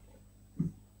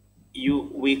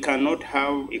 we cannot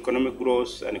have economic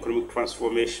growth and economic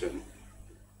transformation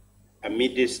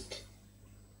amidst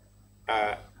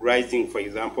rising, for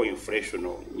example, inflation,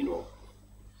 or,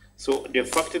 So the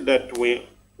fact that we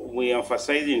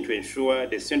emphasizing to ensure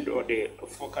the center or the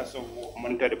focus of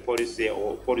monetary policy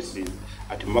or policies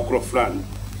at macro front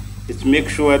is to make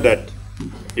sure that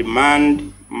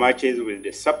demand matches with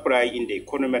the supply in the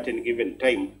economy at any given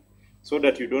time, so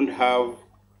that you don't have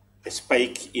a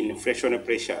spike in inflationary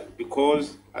pressure.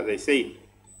 Because, as I said,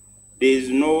 there is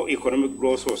no economic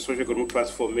growth or socio-economic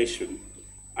transformation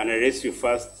unless you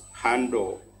first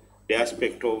handle the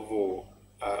aspect of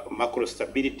macro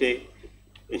stability,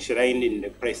 enshrined in the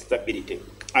price stability.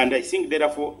 And I think,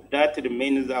 therefore, that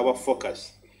remains our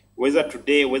focus. Whether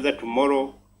today, whether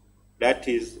tomorrow, that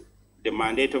is the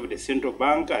mandate of the central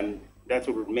bank, and that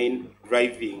will remain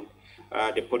driving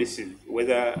the policies,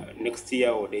 whether next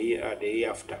year or the year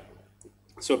after.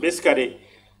 So basically,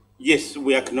 yes,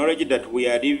 we acknowledge that we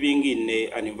are living in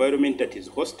an environment that is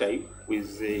hostile,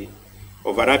 with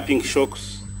overlapping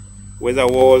shocks, whether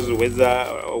wars,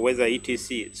 whether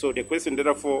etc. So the question,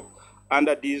 therefore,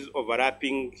 under these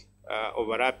overlapping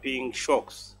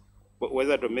shocks,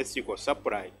 whether domestic or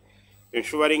supply,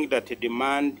 ensuring that the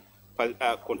demand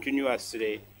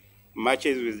continuously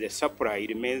matches with the supply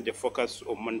remains the focus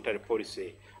of monetary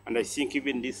policy. And I think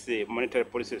even this monetary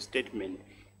policy statement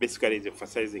basically is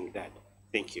emphasizing that.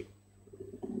 Thank you.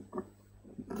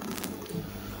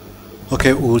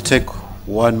 Okay, we'll take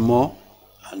one more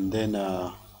and then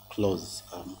close.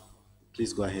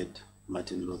 Please go ahead,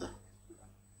 Martin Luther.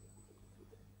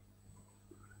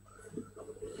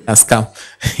 Pascal.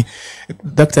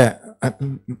 Doctor,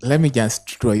 let me just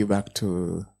draw you back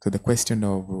to the question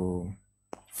of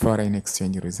foreign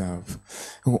exchange reserve.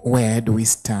 Where do we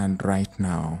stand right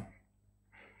now?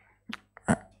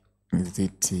 Is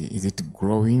it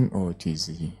growing or it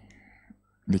is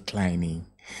declining?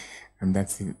 And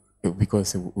that's it,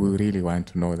 because we really want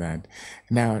to know that.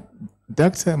 Now,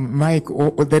 Dr. Mike,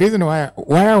 the reason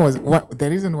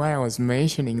why I was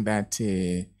mentioning that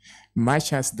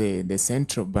much as the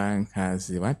central bank has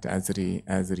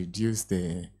reduced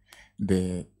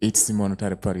its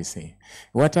monetary policy,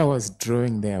 what I was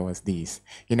drawing there was this.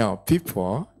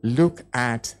 People look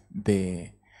at the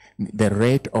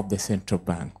rate of the central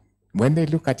bank. When they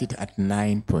look at it at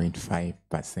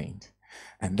 9.5%,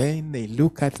 and then they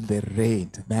look at the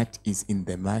rate that is in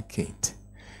the market,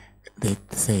 they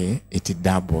say it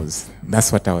doubles.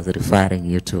 That's what I was referring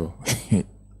you to.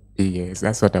 Yes,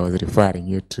 that's what I was referring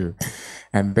you to.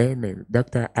 And then,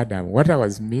 Dr. Adam, what I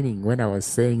was meaning when I was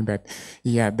saying that,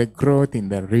 the growth in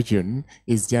the region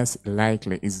is just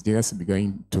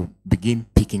going to begin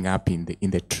picking up in the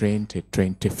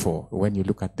 2024 when you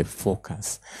look at the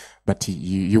focus. But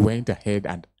you went ahead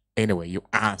and anyway, you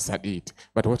answered it.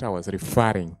 But what I was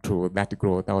referring to, that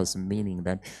growth, I was meaning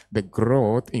that the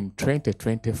growth in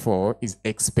 2024 is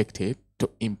expected to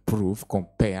improve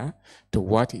compared to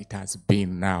what it has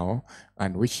been now,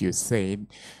 and which you said,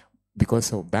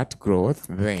 because of that growth,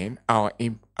 then our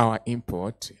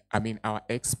export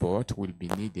will be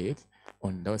needed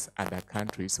on those other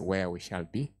countries where we shall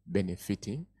be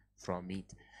benefiting from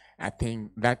it. I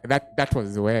think that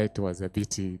was where it was a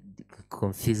bit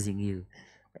confusing you.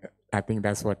 I think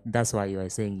that's why you were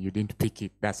saying you didn't pick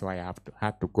it. That's why I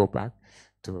had to go back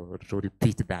to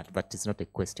repeat that. But it's not a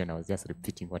question. I was just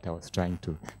repeating what I was trying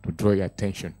to draw your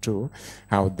attention to,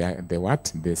 how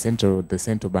the central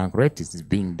bank rate is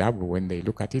being doubled. When they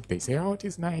look at it, they say, oh, it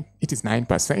is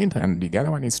 9%, and the other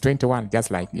one is 21%,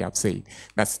 just like you have said.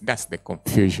 That's the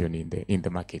confusion in the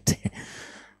market.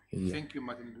 Yeah. Thank you,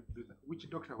 Martin. Which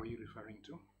doctor were you referring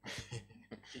to?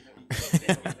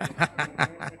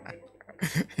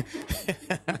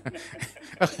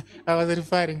 I was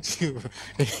referring to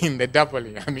in the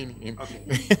doubling. Okay.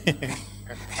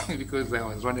 Because I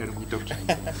was wondering which doctor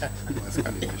was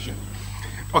asking the question.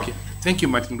 Okay. Thank you,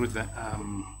 Martin Luther,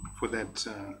 that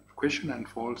question and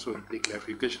for also the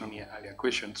clarification on your earlier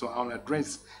question. So I'll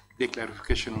address the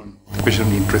clarification on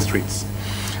interest rates.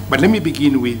 But let me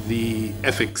begin with the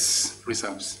FX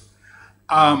reserves.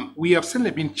 We have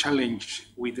certainly been challenged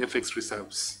with FX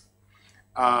reserves,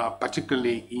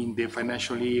 particularly in the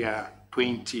financial year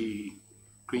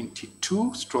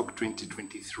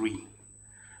 2022/2023.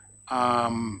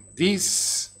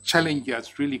 These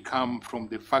challenges really come from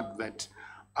the fact that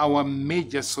our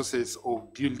major sources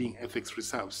of building FX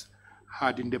reserves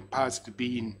had in the past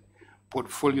been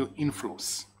portfolio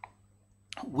inflows,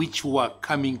 which were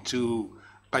coming to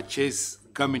purchase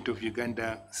Government of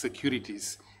Uganda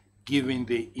securities given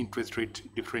the interest rate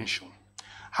differential.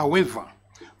 However,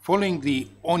 following the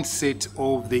onset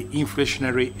of the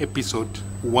inflationary episode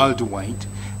worldwide,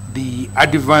 the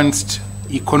advanced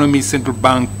economy central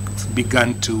banks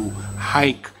began to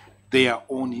hike their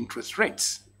own interest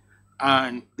rates.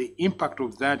 And the impact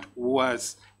of that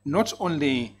was not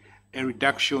only a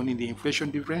reduction in the inflation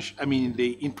differential,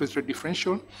 the interest rate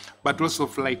differential, but also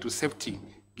flight to safety,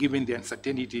 given the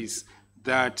uncertainties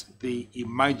that the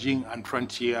emerging and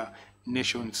frontier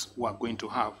nations were going to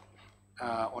have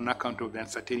on account of the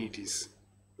uncertainties.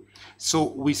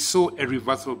 So we saw a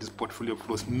reversal of this portfolio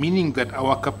flows, meaning that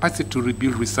our capacity to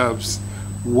rebuild reserves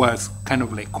was kind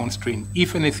of like constrained.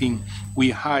 If anything, we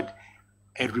had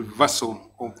a reversal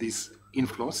of these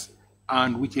inflows,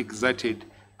 and which exerted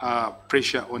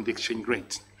pressure on the exchange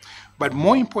rate. But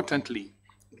more importantly,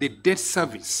 the debt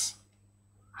service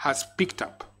has picked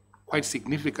up quite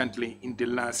significantly in the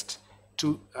last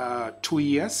two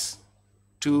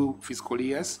fiscal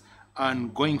years,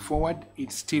 and going forward,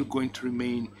 it's still going to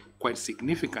remain quite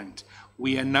significant.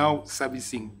 We are now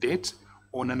servicing debt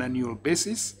on an annual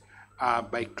basis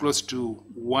by close to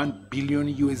 $1 billion,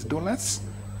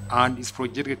 and it's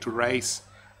projected to rise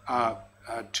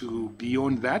to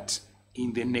beyond that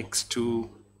in the next two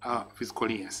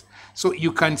fiscal years. So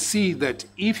you can see that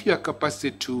if your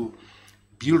capacity to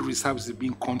build reserves is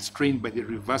being constrained by the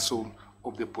reversal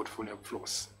of the portfolio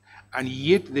flows, and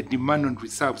yet the demand on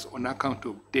reserves on account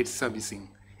of debt servicing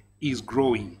is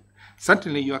growing,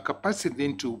 certainly your capacity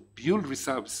then to build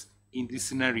reserves in this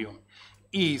scenario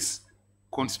is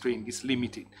constrained, is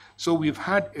limited. So we've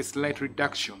had a slight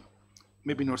reduction,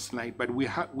 maybe not slight, but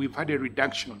we've had a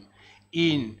reduction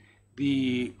in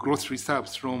the gross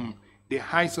reserves from the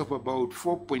highs of about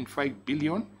 4.5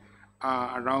 billion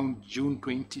around June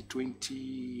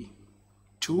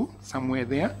 2022, somewhere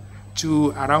there,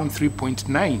 to around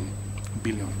 3.9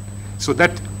 billion. So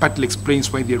that partly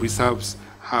explains why the reserves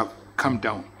have come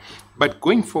down. But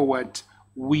going forward,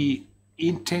 we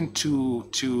intend to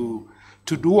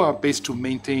do our best to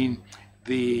maintain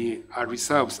the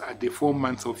reserves at the 4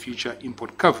 months of future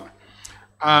import cover.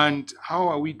 And how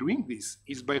are we doing this?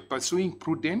 Is by pursuing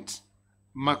prudent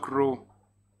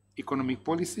macroeconomic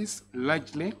policies,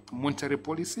 largely monetary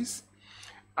policies.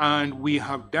 And we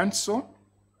have done so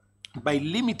by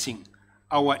limiting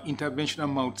our intervention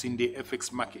amounts in the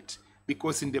FX market,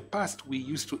 because in the past we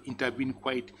used to intervene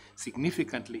quite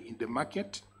significantly in the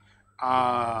market,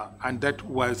 and that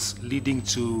was leading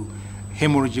to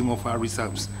hemorrhaging of our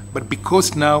reserves. But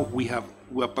because now we are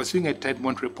pursuing a tight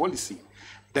monetary policy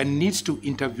that needs to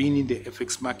intervene in the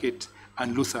FX market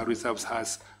and lose our reserves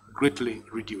has greatly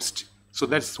reduced. So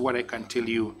that's what I can tell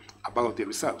you about the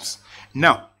reserves.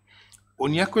 Now,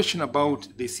 on your question about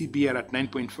the CBR at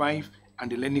 9.5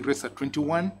 and the lending rates at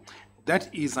 21,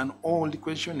 that is an old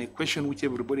question, a question which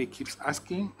everybody keeps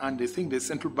asking, and I think the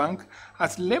central bank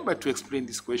has labored to explain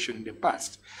this question in the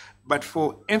past. But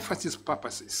for emphasis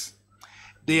purposes,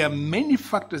 there are many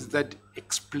factors that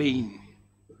explain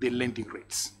the lending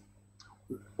rates,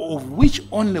 of which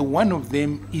only one of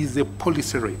them is the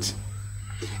policy rate.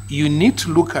 You need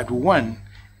to look at one,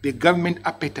 the government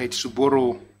appetite to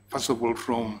borrow, first of all,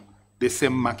 from the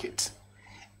same market.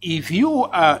 If you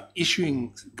are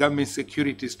issuing government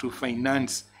securities to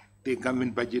finance the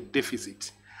government budget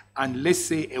deficit, and let's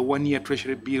say a one-year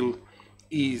treasury bill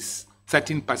is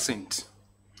 13%,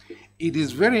 it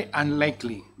is very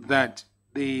unlikely that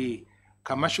the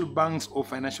commercial banks or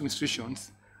financial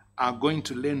institutions are going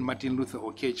to lend Martin Luther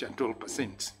or Cage at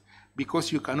 12%,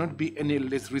 because you cannot be any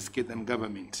less risky than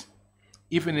government.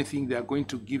 If anything, they are going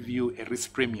to give you a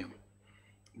risk premium.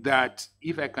 That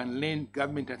if I can lend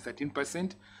government at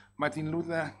 13%, Martin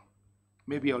Luther,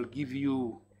 maybe I'll give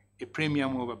you a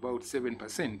premium of about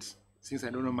 7%, since I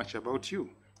don't know much about you.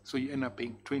 So you end up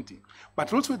paying 20.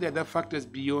 But also there are other factors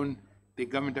beyond the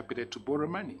government appetite to borrow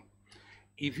money.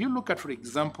 If you look at, for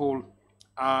example,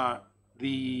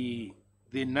 the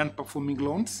non-performing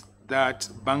loans that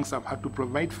banks have had to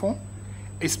provide for,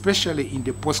 especially in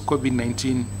the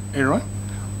post-COVID-19 era,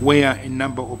 where a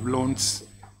number of loans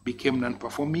became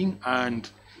non-performing, and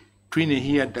Trine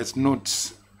here does not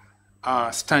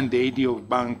stand the idea of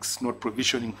banks not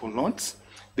provisioning for loans.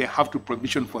 They have to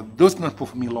provision for those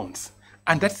non-performing loans,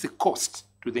 and that's the cost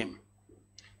to them.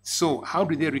 So how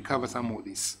do they recover some of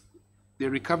this? They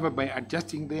recover by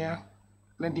adjusting their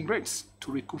lending rates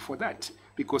to recoup for that,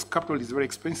 because capital is very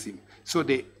expensive. So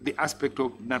the aspect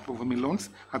of non-performing loans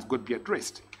has got to be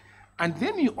addressed. And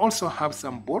then you also have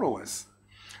some borrowers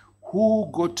who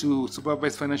go to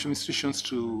supervised financial institutions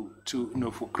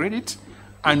for credit,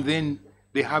 and then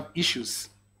they have issues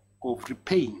of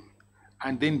repaying,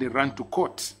 and then they run to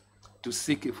court to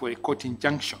seek for a court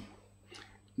injunction.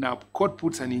 Now, court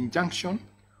puts an injunction,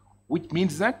 which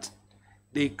means that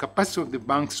the capacity of the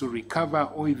banks to recover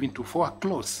or even to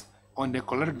foreclose on the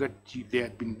collateral that they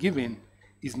had been given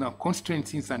is now constrained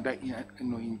since under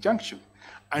injunction.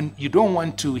 And you don't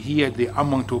want to hear the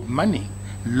amount of money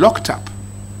locked up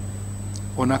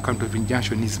on account of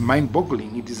injunction. It's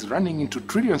mind-boggling. It is running into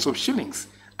trillions of shillings,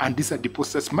 and these are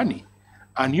depositors' money.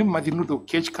 And you, Martin Luther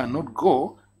Cage, cannot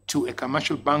go to a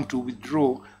commercial bank to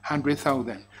withdraw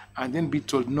 100,000 and then be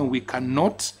told, no, we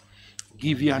cannot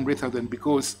give you 100,000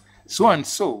 because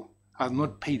so-and-so has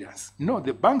not paid us. No,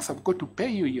 the banks have got to pay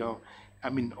you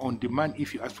on demand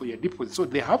if you ask for your deposit. So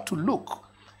they have to look.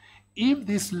 If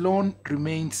this loan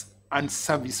remains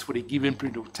unserviced for a given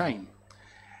period of time,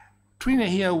 Trine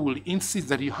here will insist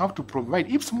that you have to provide,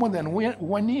 if it's more than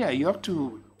 1 year, you have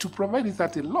to provide it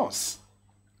at a loss.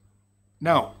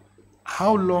 Now,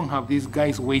 how long have these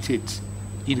guys waited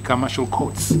in commercial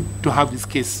courts to have these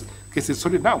cases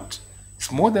sorted out?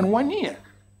 It's more than 1 year.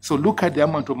 So look at the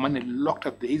amount of money locked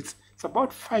up there. It's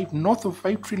about north of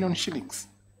 5 trillion shillings.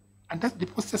 And that's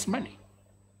depositors' money.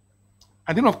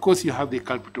 And then, of course, you have the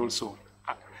culprit also,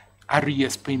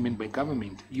 arrears payment by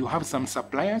government. You have some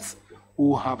suppliers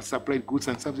who have supplied goods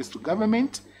and services to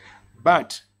government,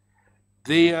 but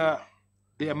their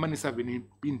monies have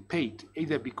been paid,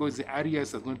 either because the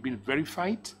arrears has not been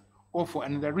verified or for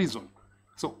another reason.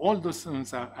 So all those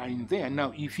things are in there.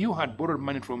 Now, if you had borrowed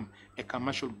money from a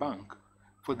commercial bank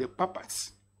for the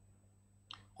purpose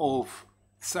of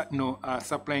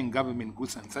supplying government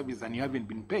goods and services and you haven't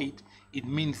been paid, it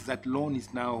means that loan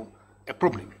is now a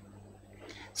problem.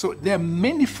 So there are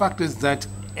many factors that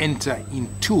enter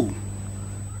into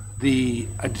the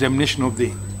determination of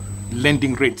the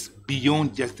lending rates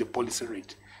beyond just the policy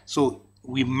rate. So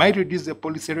we might reduce the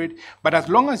policy rate, but as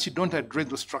long as you don't address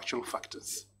those structural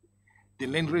factors, the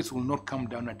lending rates will not come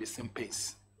down at the same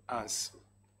pace as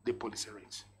the policy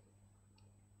rates.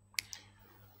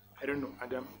 I don't know,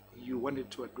 Adam, you wanted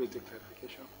to address the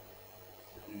clarification?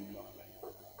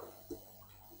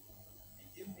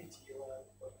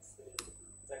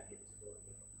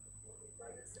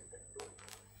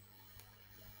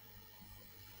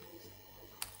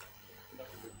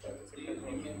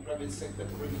 Private sector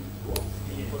credit growth,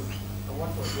 because what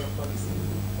was your policy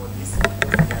for this?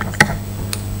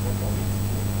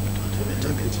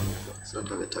 It's not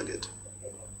have a target.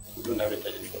 We don't have a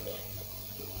target for that.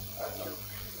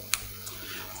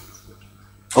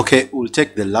 Okay, we'll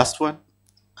take the last one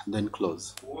and then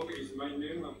close. What is my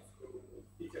name? I'm from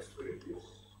Teachers Credit.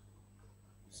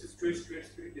 This is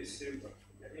 2023 December.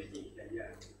 We are ending the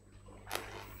year. A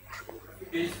few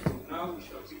days from now, we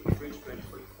shall see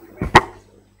 2024.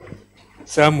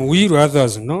 Some will,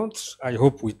 others not. I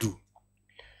hope we do.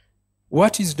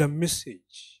 What is the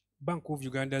message, Bank of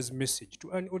Uganda's message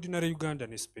to an ordinary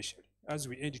Ugandan especially, as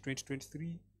we end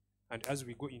 2023 and as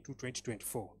we go into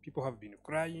 2024? People have been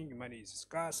crying, money is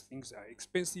scarce, things are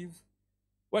expensive.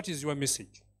 What is your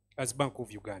message as Bank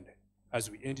of Uganda as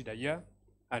we end the year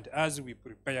and as we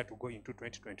prepare to go into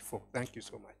 2024? Thank you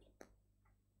so much.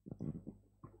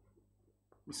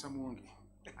 Mr. Mwongi,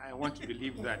 I want to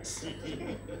believe that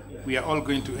we are all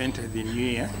going to enter the new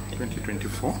year,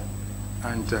 2024,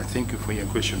 and thank you for your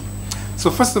question.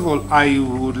 So first of all, I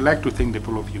would like to thank the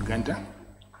people of Uganda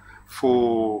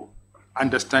for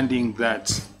understanding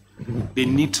that the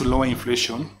need to lower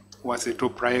inflation was a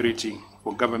top priority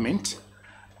for government,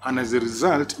 and as a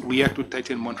result, we had to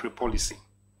tighten monetary policy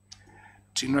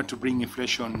in order to bring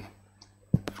inflation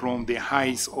from the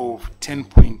highs of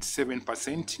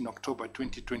 10.7% in October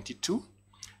 2022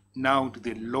 now to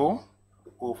the low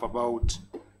of about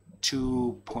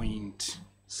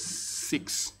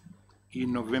 2.6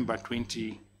 in November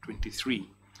 2023.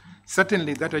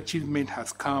 Certainly that achievement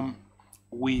has come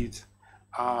with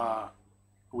a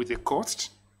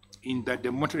cost in that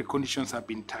the monetary conditions have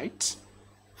been tight,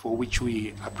 for which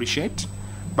we appreciate.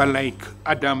 But like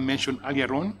Adam mentioned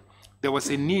earlier on, there was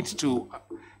a need to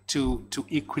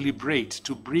equilibrate,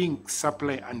 to bring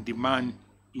supply and demand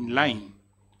in line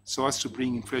so as to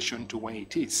bring inflation to where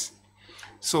it is.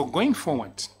 So going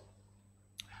forward,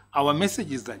 our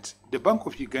message is that the Bank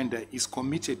of Uganda is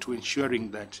committed to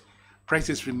ensuring that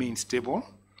prices remain stable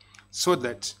so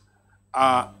that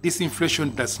this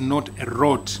inflation does not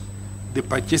erode the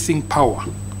purchasing power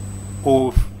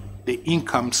of the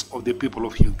incomes of the people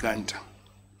of Uganda.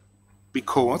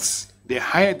 Because the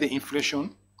higher the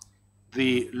inflation,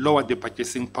 the lower the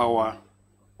purchasing power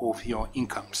of your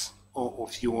incomes or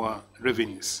of your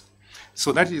revenues.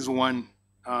 So that is one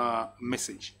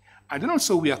message. And then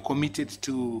also we are committed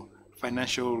to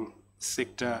financial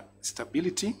sector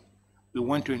stability. We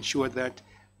want to ensure that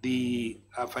the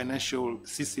financial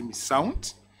system is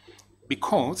sound,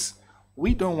 because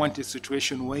we don't want a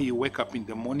situation where you wake up in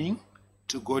the morning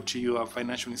to go to your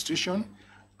financial institution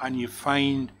and you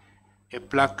find a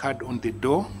placard on the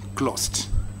door closed.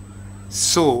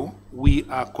 So we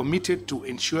are committed to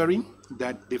ensuring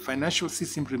that the financial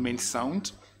system remains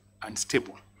sound and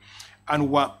stable. And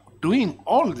we're doing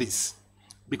all this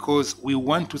because we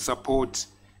want to support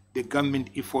the government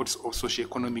efforts of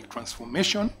socio-economic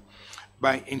transformation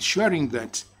by ensuring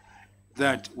that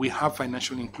we have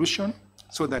financial inclusion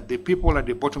so that the people at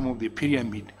the bottom of the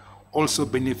pyramid also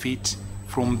benefit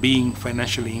from being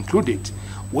financially included.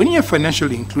 When you're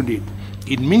financially included,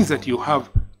 it means that you have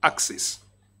access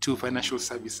to financial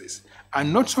services,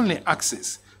 and not only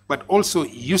access, but also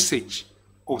usage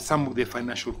of some of the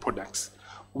financial products.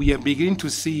 We are beginning to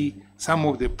see some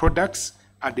of the products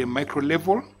at the micro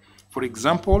level, for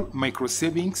example, micro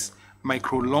savings,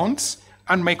 micro loans,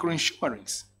 and micro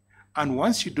insurance. And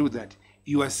once you do that,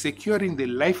 you are securing the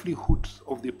livelihood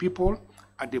of the people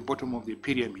at the bottom of the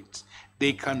pyramid.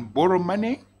 They can borrow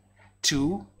money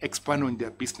to expand on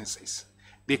their businesses.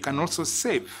 They can also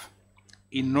save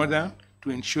in order to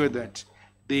ensure that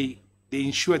they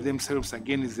insure themselves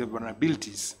against the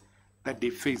vulnerabilities that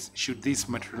they face should this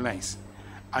materialize.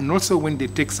 And also when they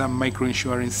take some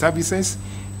microinsurance services,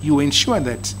 you ensure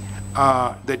that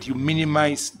that you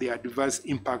minimize the adverse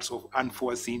impacts of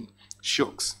unforeseen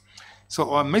shocks.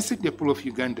 So our message to the people of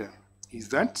Uganda is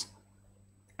that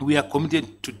we are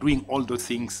committed to doing all those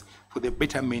things for the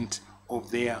betterment of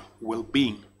their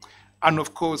well-being. And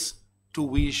of course, to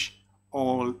wish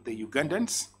all the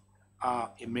Ugandans a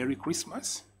Merry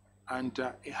Christmas and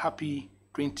a happy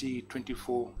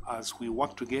 2024 as we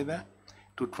work together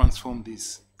to transform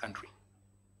this country.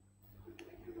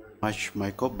 Much,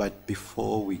 Michael, but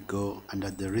before we go, and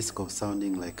at the risk of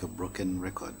sounding like a broken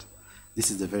record,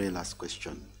 this is the very last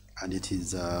question, and it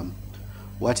is,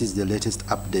 what is the latest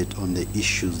update on the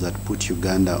issues that put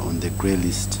Uganda on the grey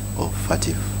list of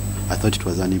FATF? I thought it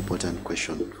was an important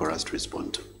question for us to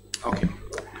respond to. Okay.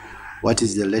 What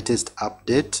is the latest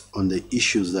update on the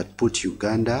issues that put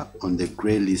Uganda on the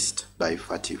grey list by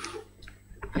FATF?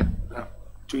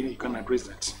 Twini, you can address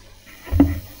that.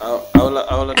 I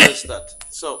will address that.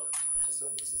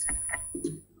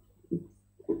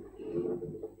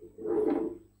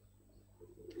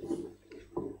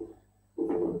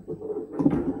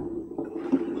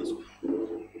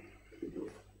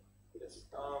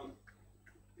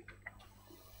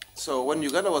 So when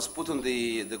Uganda was put on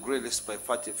the grey list by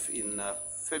FATF in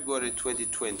February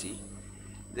 2020,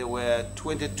 there were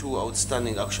 22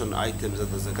 outstanding action items that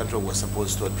the country was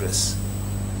supposed to address.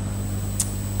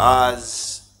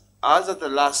 As at the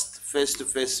last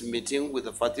face-to-face meeting with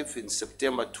the FATF in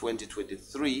September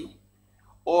 2023,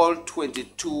 all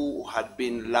 22 had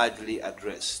been largely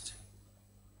addressed.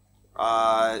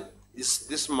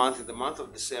 This month, in the month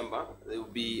of December, there will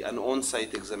be an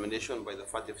on-site examination by the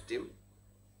FATF team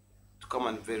to come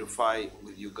and verify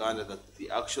with Uganda that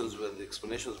the actions and the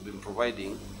explanations we've been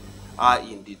providing are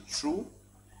indeed true,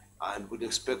 and would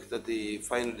expect that the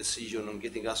final decision on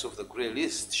getting us off the grey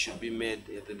list should be made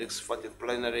at the next FATF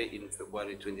plenary in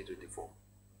February 2024.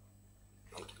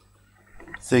 Thank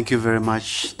you. Thank you very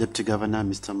much, Deputy Governor,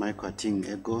 Mr. Michael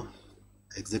Atingi-Ego,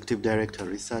 Executive Director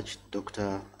Research,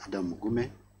 Dr. Adam Mugume,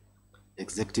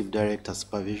 Executive Director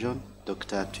Supervision,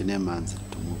 Dr. Twinemans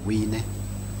Tumugwine.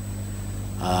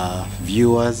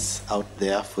 Viewers out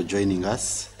there for joining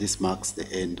us. This marks the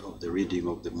end of the reading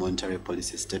of the Monetary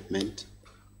Policy Statement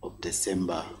of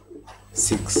December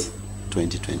 6,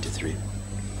 2023.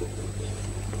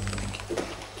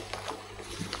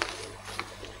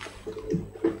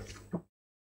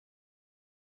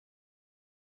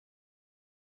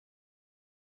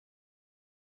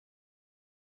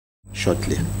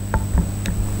 Shortly.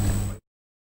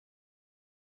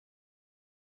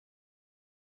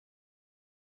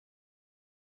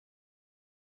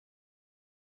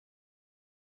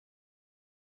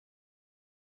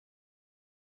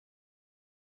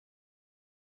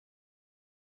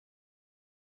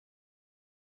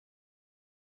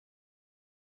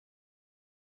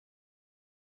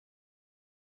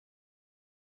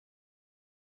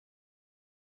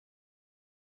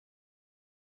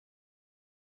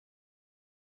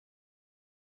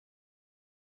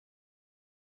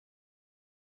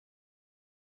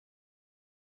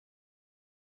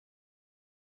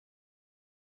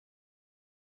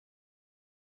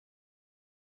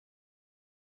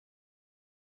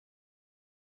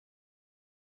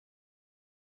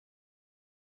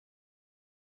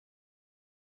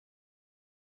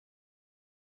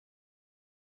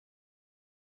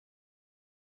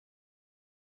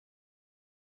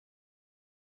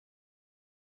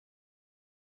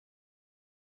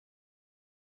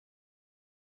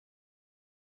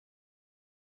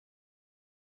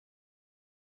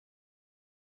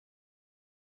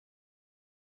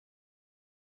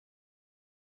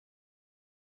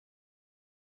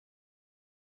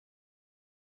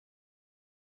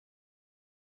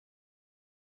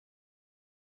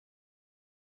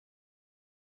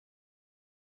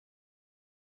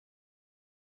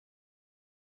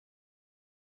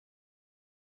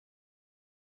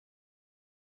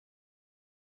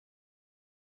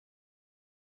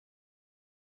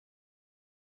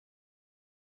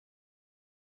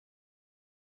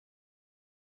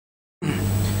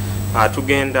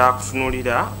 tugenda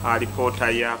kutunulira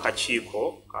alipoota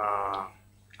y'akakiiko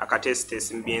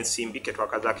akatesitesi mu byensimbi ke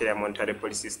twakazaako ya monetary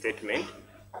policy statement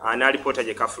n'alipoota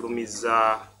gye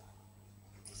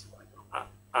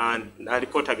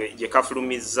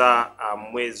kafulumizza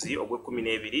mwezi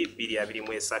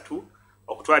ogw'12/2023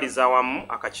 okutwaliza awamu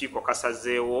akakiiko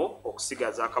kasazeewo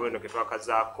okusigaza akabonero ke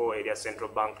twakazaako erya central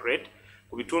bank rate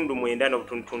ku bitundu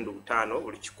 9.5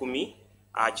 buli 100.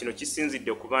 Kino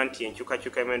kisinzidde okuba nti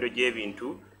enkyukakyuka y'emiwendo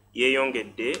gy'ebintu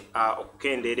yeeyongedde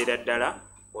okukendeerera ddala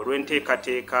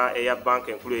olw'enteekateeka eya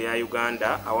banka enkulu eya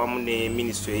Uganda awamu ne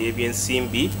minisitule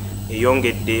y'ebyensimbi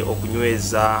eyongedde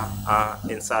okunyweza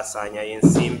ensaasaanya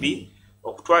y'ensimbi.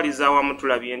 Okutwaliza awamu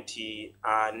tulabye nti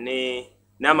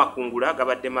n'amakungula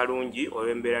gabadde malungi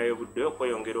olw'embeera y'obudde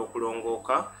okweyongera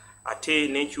okulongooka ate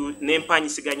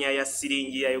n'empanyisiganya ya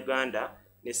siringi ya Uganda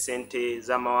ne ssente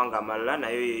z'amawanga amalala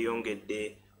nayo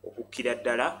yeeyongedde okukkira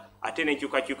ddala ate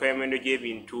n'enkyukakyuka y'emiwendo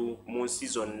gy'ebintu mu nsi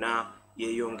zonna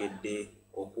yeeyongedde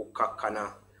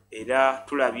okukkakkana. Era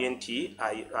tulabye nti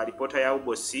alipoota ya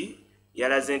Ubosi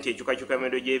yalaze nti enkyukakyuka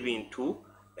y'emiwendo gy'ebintu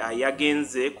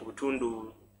yagenze ku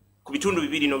bitundu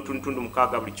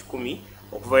 2.6 buli 100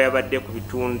 okuva yabadde ku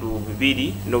bitundu 2.4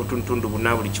 buli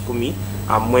 100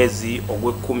 mwezi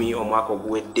ogw'Ekkumi omwaka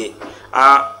oguwedde.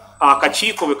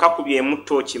 Akakiiko bwe kakubyemu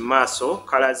ttooki mu maaso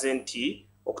kalaze nti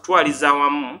okutwaliza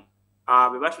awamu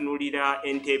bwe batunuulira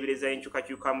enteebereza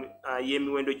y'enkyukakyuka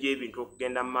y'emiwendo gy'ebintu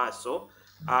okugenda mu maaso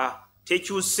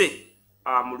tekyuse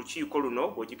mu lukiiko luno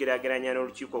bw'ogigeraageranya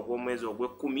n'olukiiko ogw'omwezi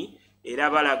ogw'Ekkumi era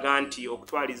balaga nti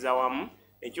okutwaliza awamu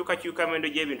enkyukakyuka y'emiwendo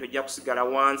gy'ebintu ejja kusigala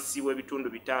wansi w'ebitundu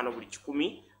 5 buli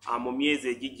 100 mu myezi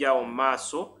egijjawo mu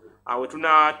maaso we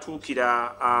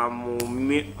tunaatuukira mu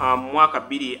mwaka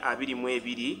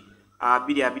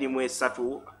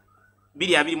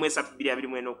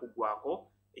 2023 okuggwako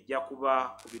ejja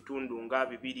kuba ku bitundu nga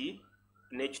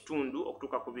 2.5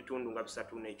 okutuuka ku bitundu nga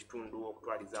 3.5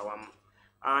 okutwaliza awamu.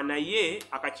 Naye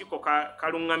akakiiko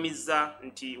kaluŋŋamizza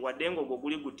nti wadde ng'ogwo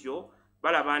guli gutyo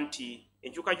balaba nti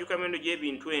enkyukakyuka y'emiwendo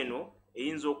gy'ebintu eno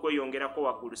eyinza okweyongerako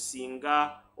waggulu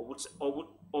singa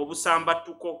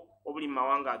obusambattuko obuli mu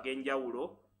mawanga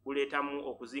ag'enjawulo buleetamu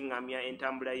okuziŋŋamya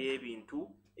entambula y'ebintu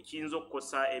ekiyinza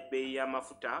okukosa ebbeeyi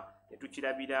y'amafuta ne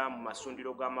tukirabira mu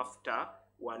masundiro g'amafuta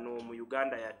wano mu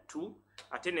Uganda yattu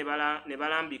ate ne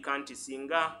balambika nti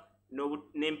singa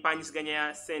n'empanyisiganya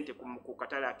ya ssente ku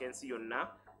katale ak'ensi yonna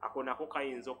ako nako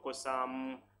kayinza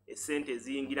okukosaamu essente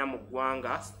eziyingira mu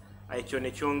ggwanga ekyo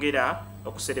ne kyongera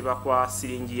okusereba kwa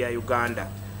siringi ya Uganda.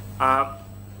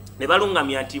 Ne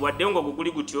baluŋŋamya nti wadde ng'ogwo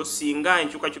guli gutyo singa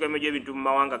enkyukakyuka y'ebintu mu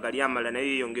mawanga gali amalala naye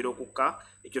yeeyongera okukka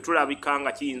ekyo tulabika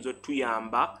nga kiyinza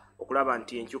otuyamba okulaba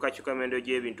nti enkyukakyuka y'emiwendo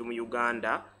gy'ebintu mu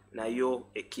Uganda nayo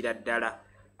ekkira ddala.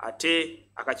 Ate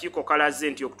akakiiko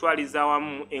kalaze nti okutwaliza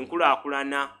awamu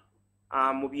enkulaakulana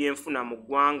mu byenfuna mu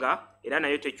ggwanga era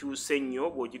nayo tekyuse nnyo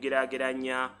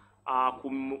bw'ogigeraageranya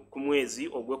ku mwezi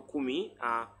ogw'Ekkumi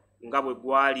nga bwe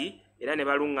gwali era ne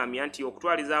baluŋŋamya nti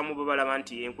okutwaliza awamu bwe balaba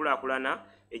nti enkulaakulana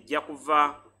ejja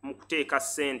kuva mu kuteeka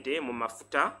ssente mu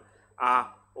mafuta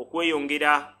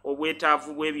okweyongera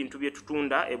obwetaavu bw'ebintu bye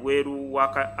tutunda ebweru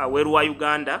wa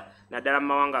Uganda naddala mu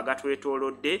mawanga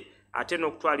agatwetoolodde ate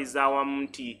n'okutwaliza awamu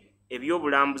nti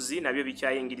ebyobulambuzi nabyo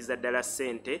bikyayingiriza ddala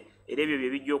ssente era ebyo bye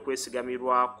bijja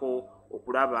okwesigamirwako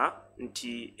okulaba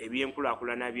nti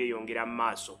ebyenkulaakulana byeyongera mu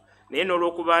maaso. Naye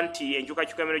n'olw'okuba nti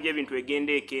enkyukakyuka y'emiwendo gy'ebintu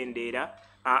egenda ekendeera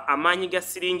amaanyi ga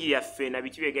siringi yaffe na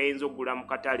biki bye gayinza okugula mu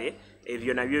katale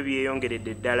ebyo nabyo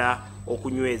byeyongeredde ddala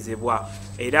okunywezebwa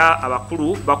era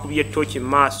abakulu bakubye ettooki mu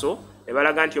maaso ne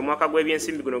balaga nti omwaka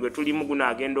gw'ebyensimbi guno gwe tulimu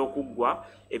gunaagenda okuggwa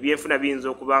ebyenfuna biyinza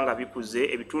okuba nga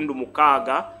bikuze ebitundu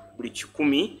 6 buli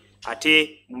 100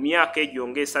 ate mu myaka egyo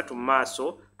nga 3 mu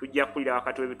maaso tujja kulira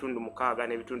wakati w'ebitundu 6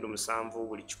 n'ebitundu 7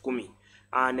 buli 100.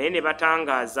 Naye ne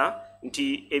batangaaza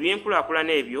nti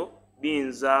ebyenkulaakulana ebyo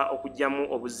biyinza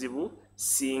okujjamu obuzibu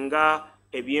singa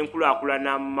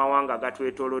ebyenkulaakulana mu mawanga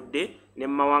agatwetoolodde ne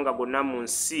mu mawanga gonna mu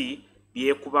nsi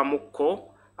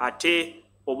byekubamukko ate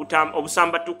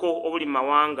obusambattuko obuli mu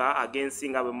mawanga ag'ensi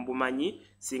nga bwe mubumanyi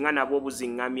singa nabwo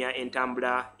buziŋŋamya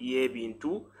entambula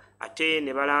y'ebintu ate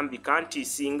ne balambika nti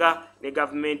singa ne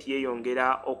gavumenti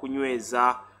yeeyongera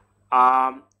okunyweza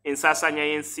ensaasaanya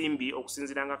y'ensimbi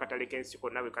okusinziira nga akatale k'ensi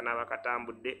konna bwe kanaaba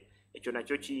katambudde ekyo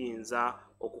nakyo kiyinza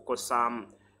okukosaamu.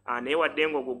 Naye wadde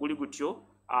ng'ogwo guli gutyo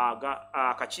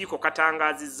akakiiko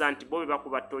katangaazizza nti bo bwe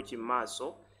bakuba ttooki mu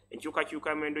maaso enkyukakyuka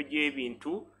y'emiwendo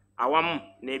gy'ebintu awamu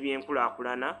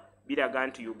n'ebyenkulaakulana biraga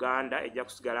nti Uganda ejja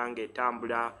kusigala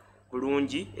ng'etambula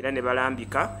bulungi era ne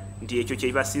balambika nti ekyo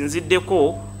kye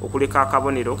basinziddeko okuleka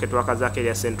akabonero ke twakazaako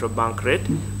erya central bank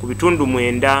rate ku bitundu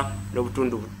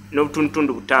 9.5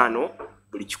 n'obutundutundu 5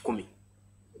 buli 100.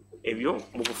 Ebyo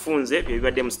mu bufunze bye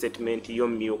bibadde mu statement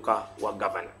y'omumyuka wa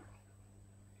governor.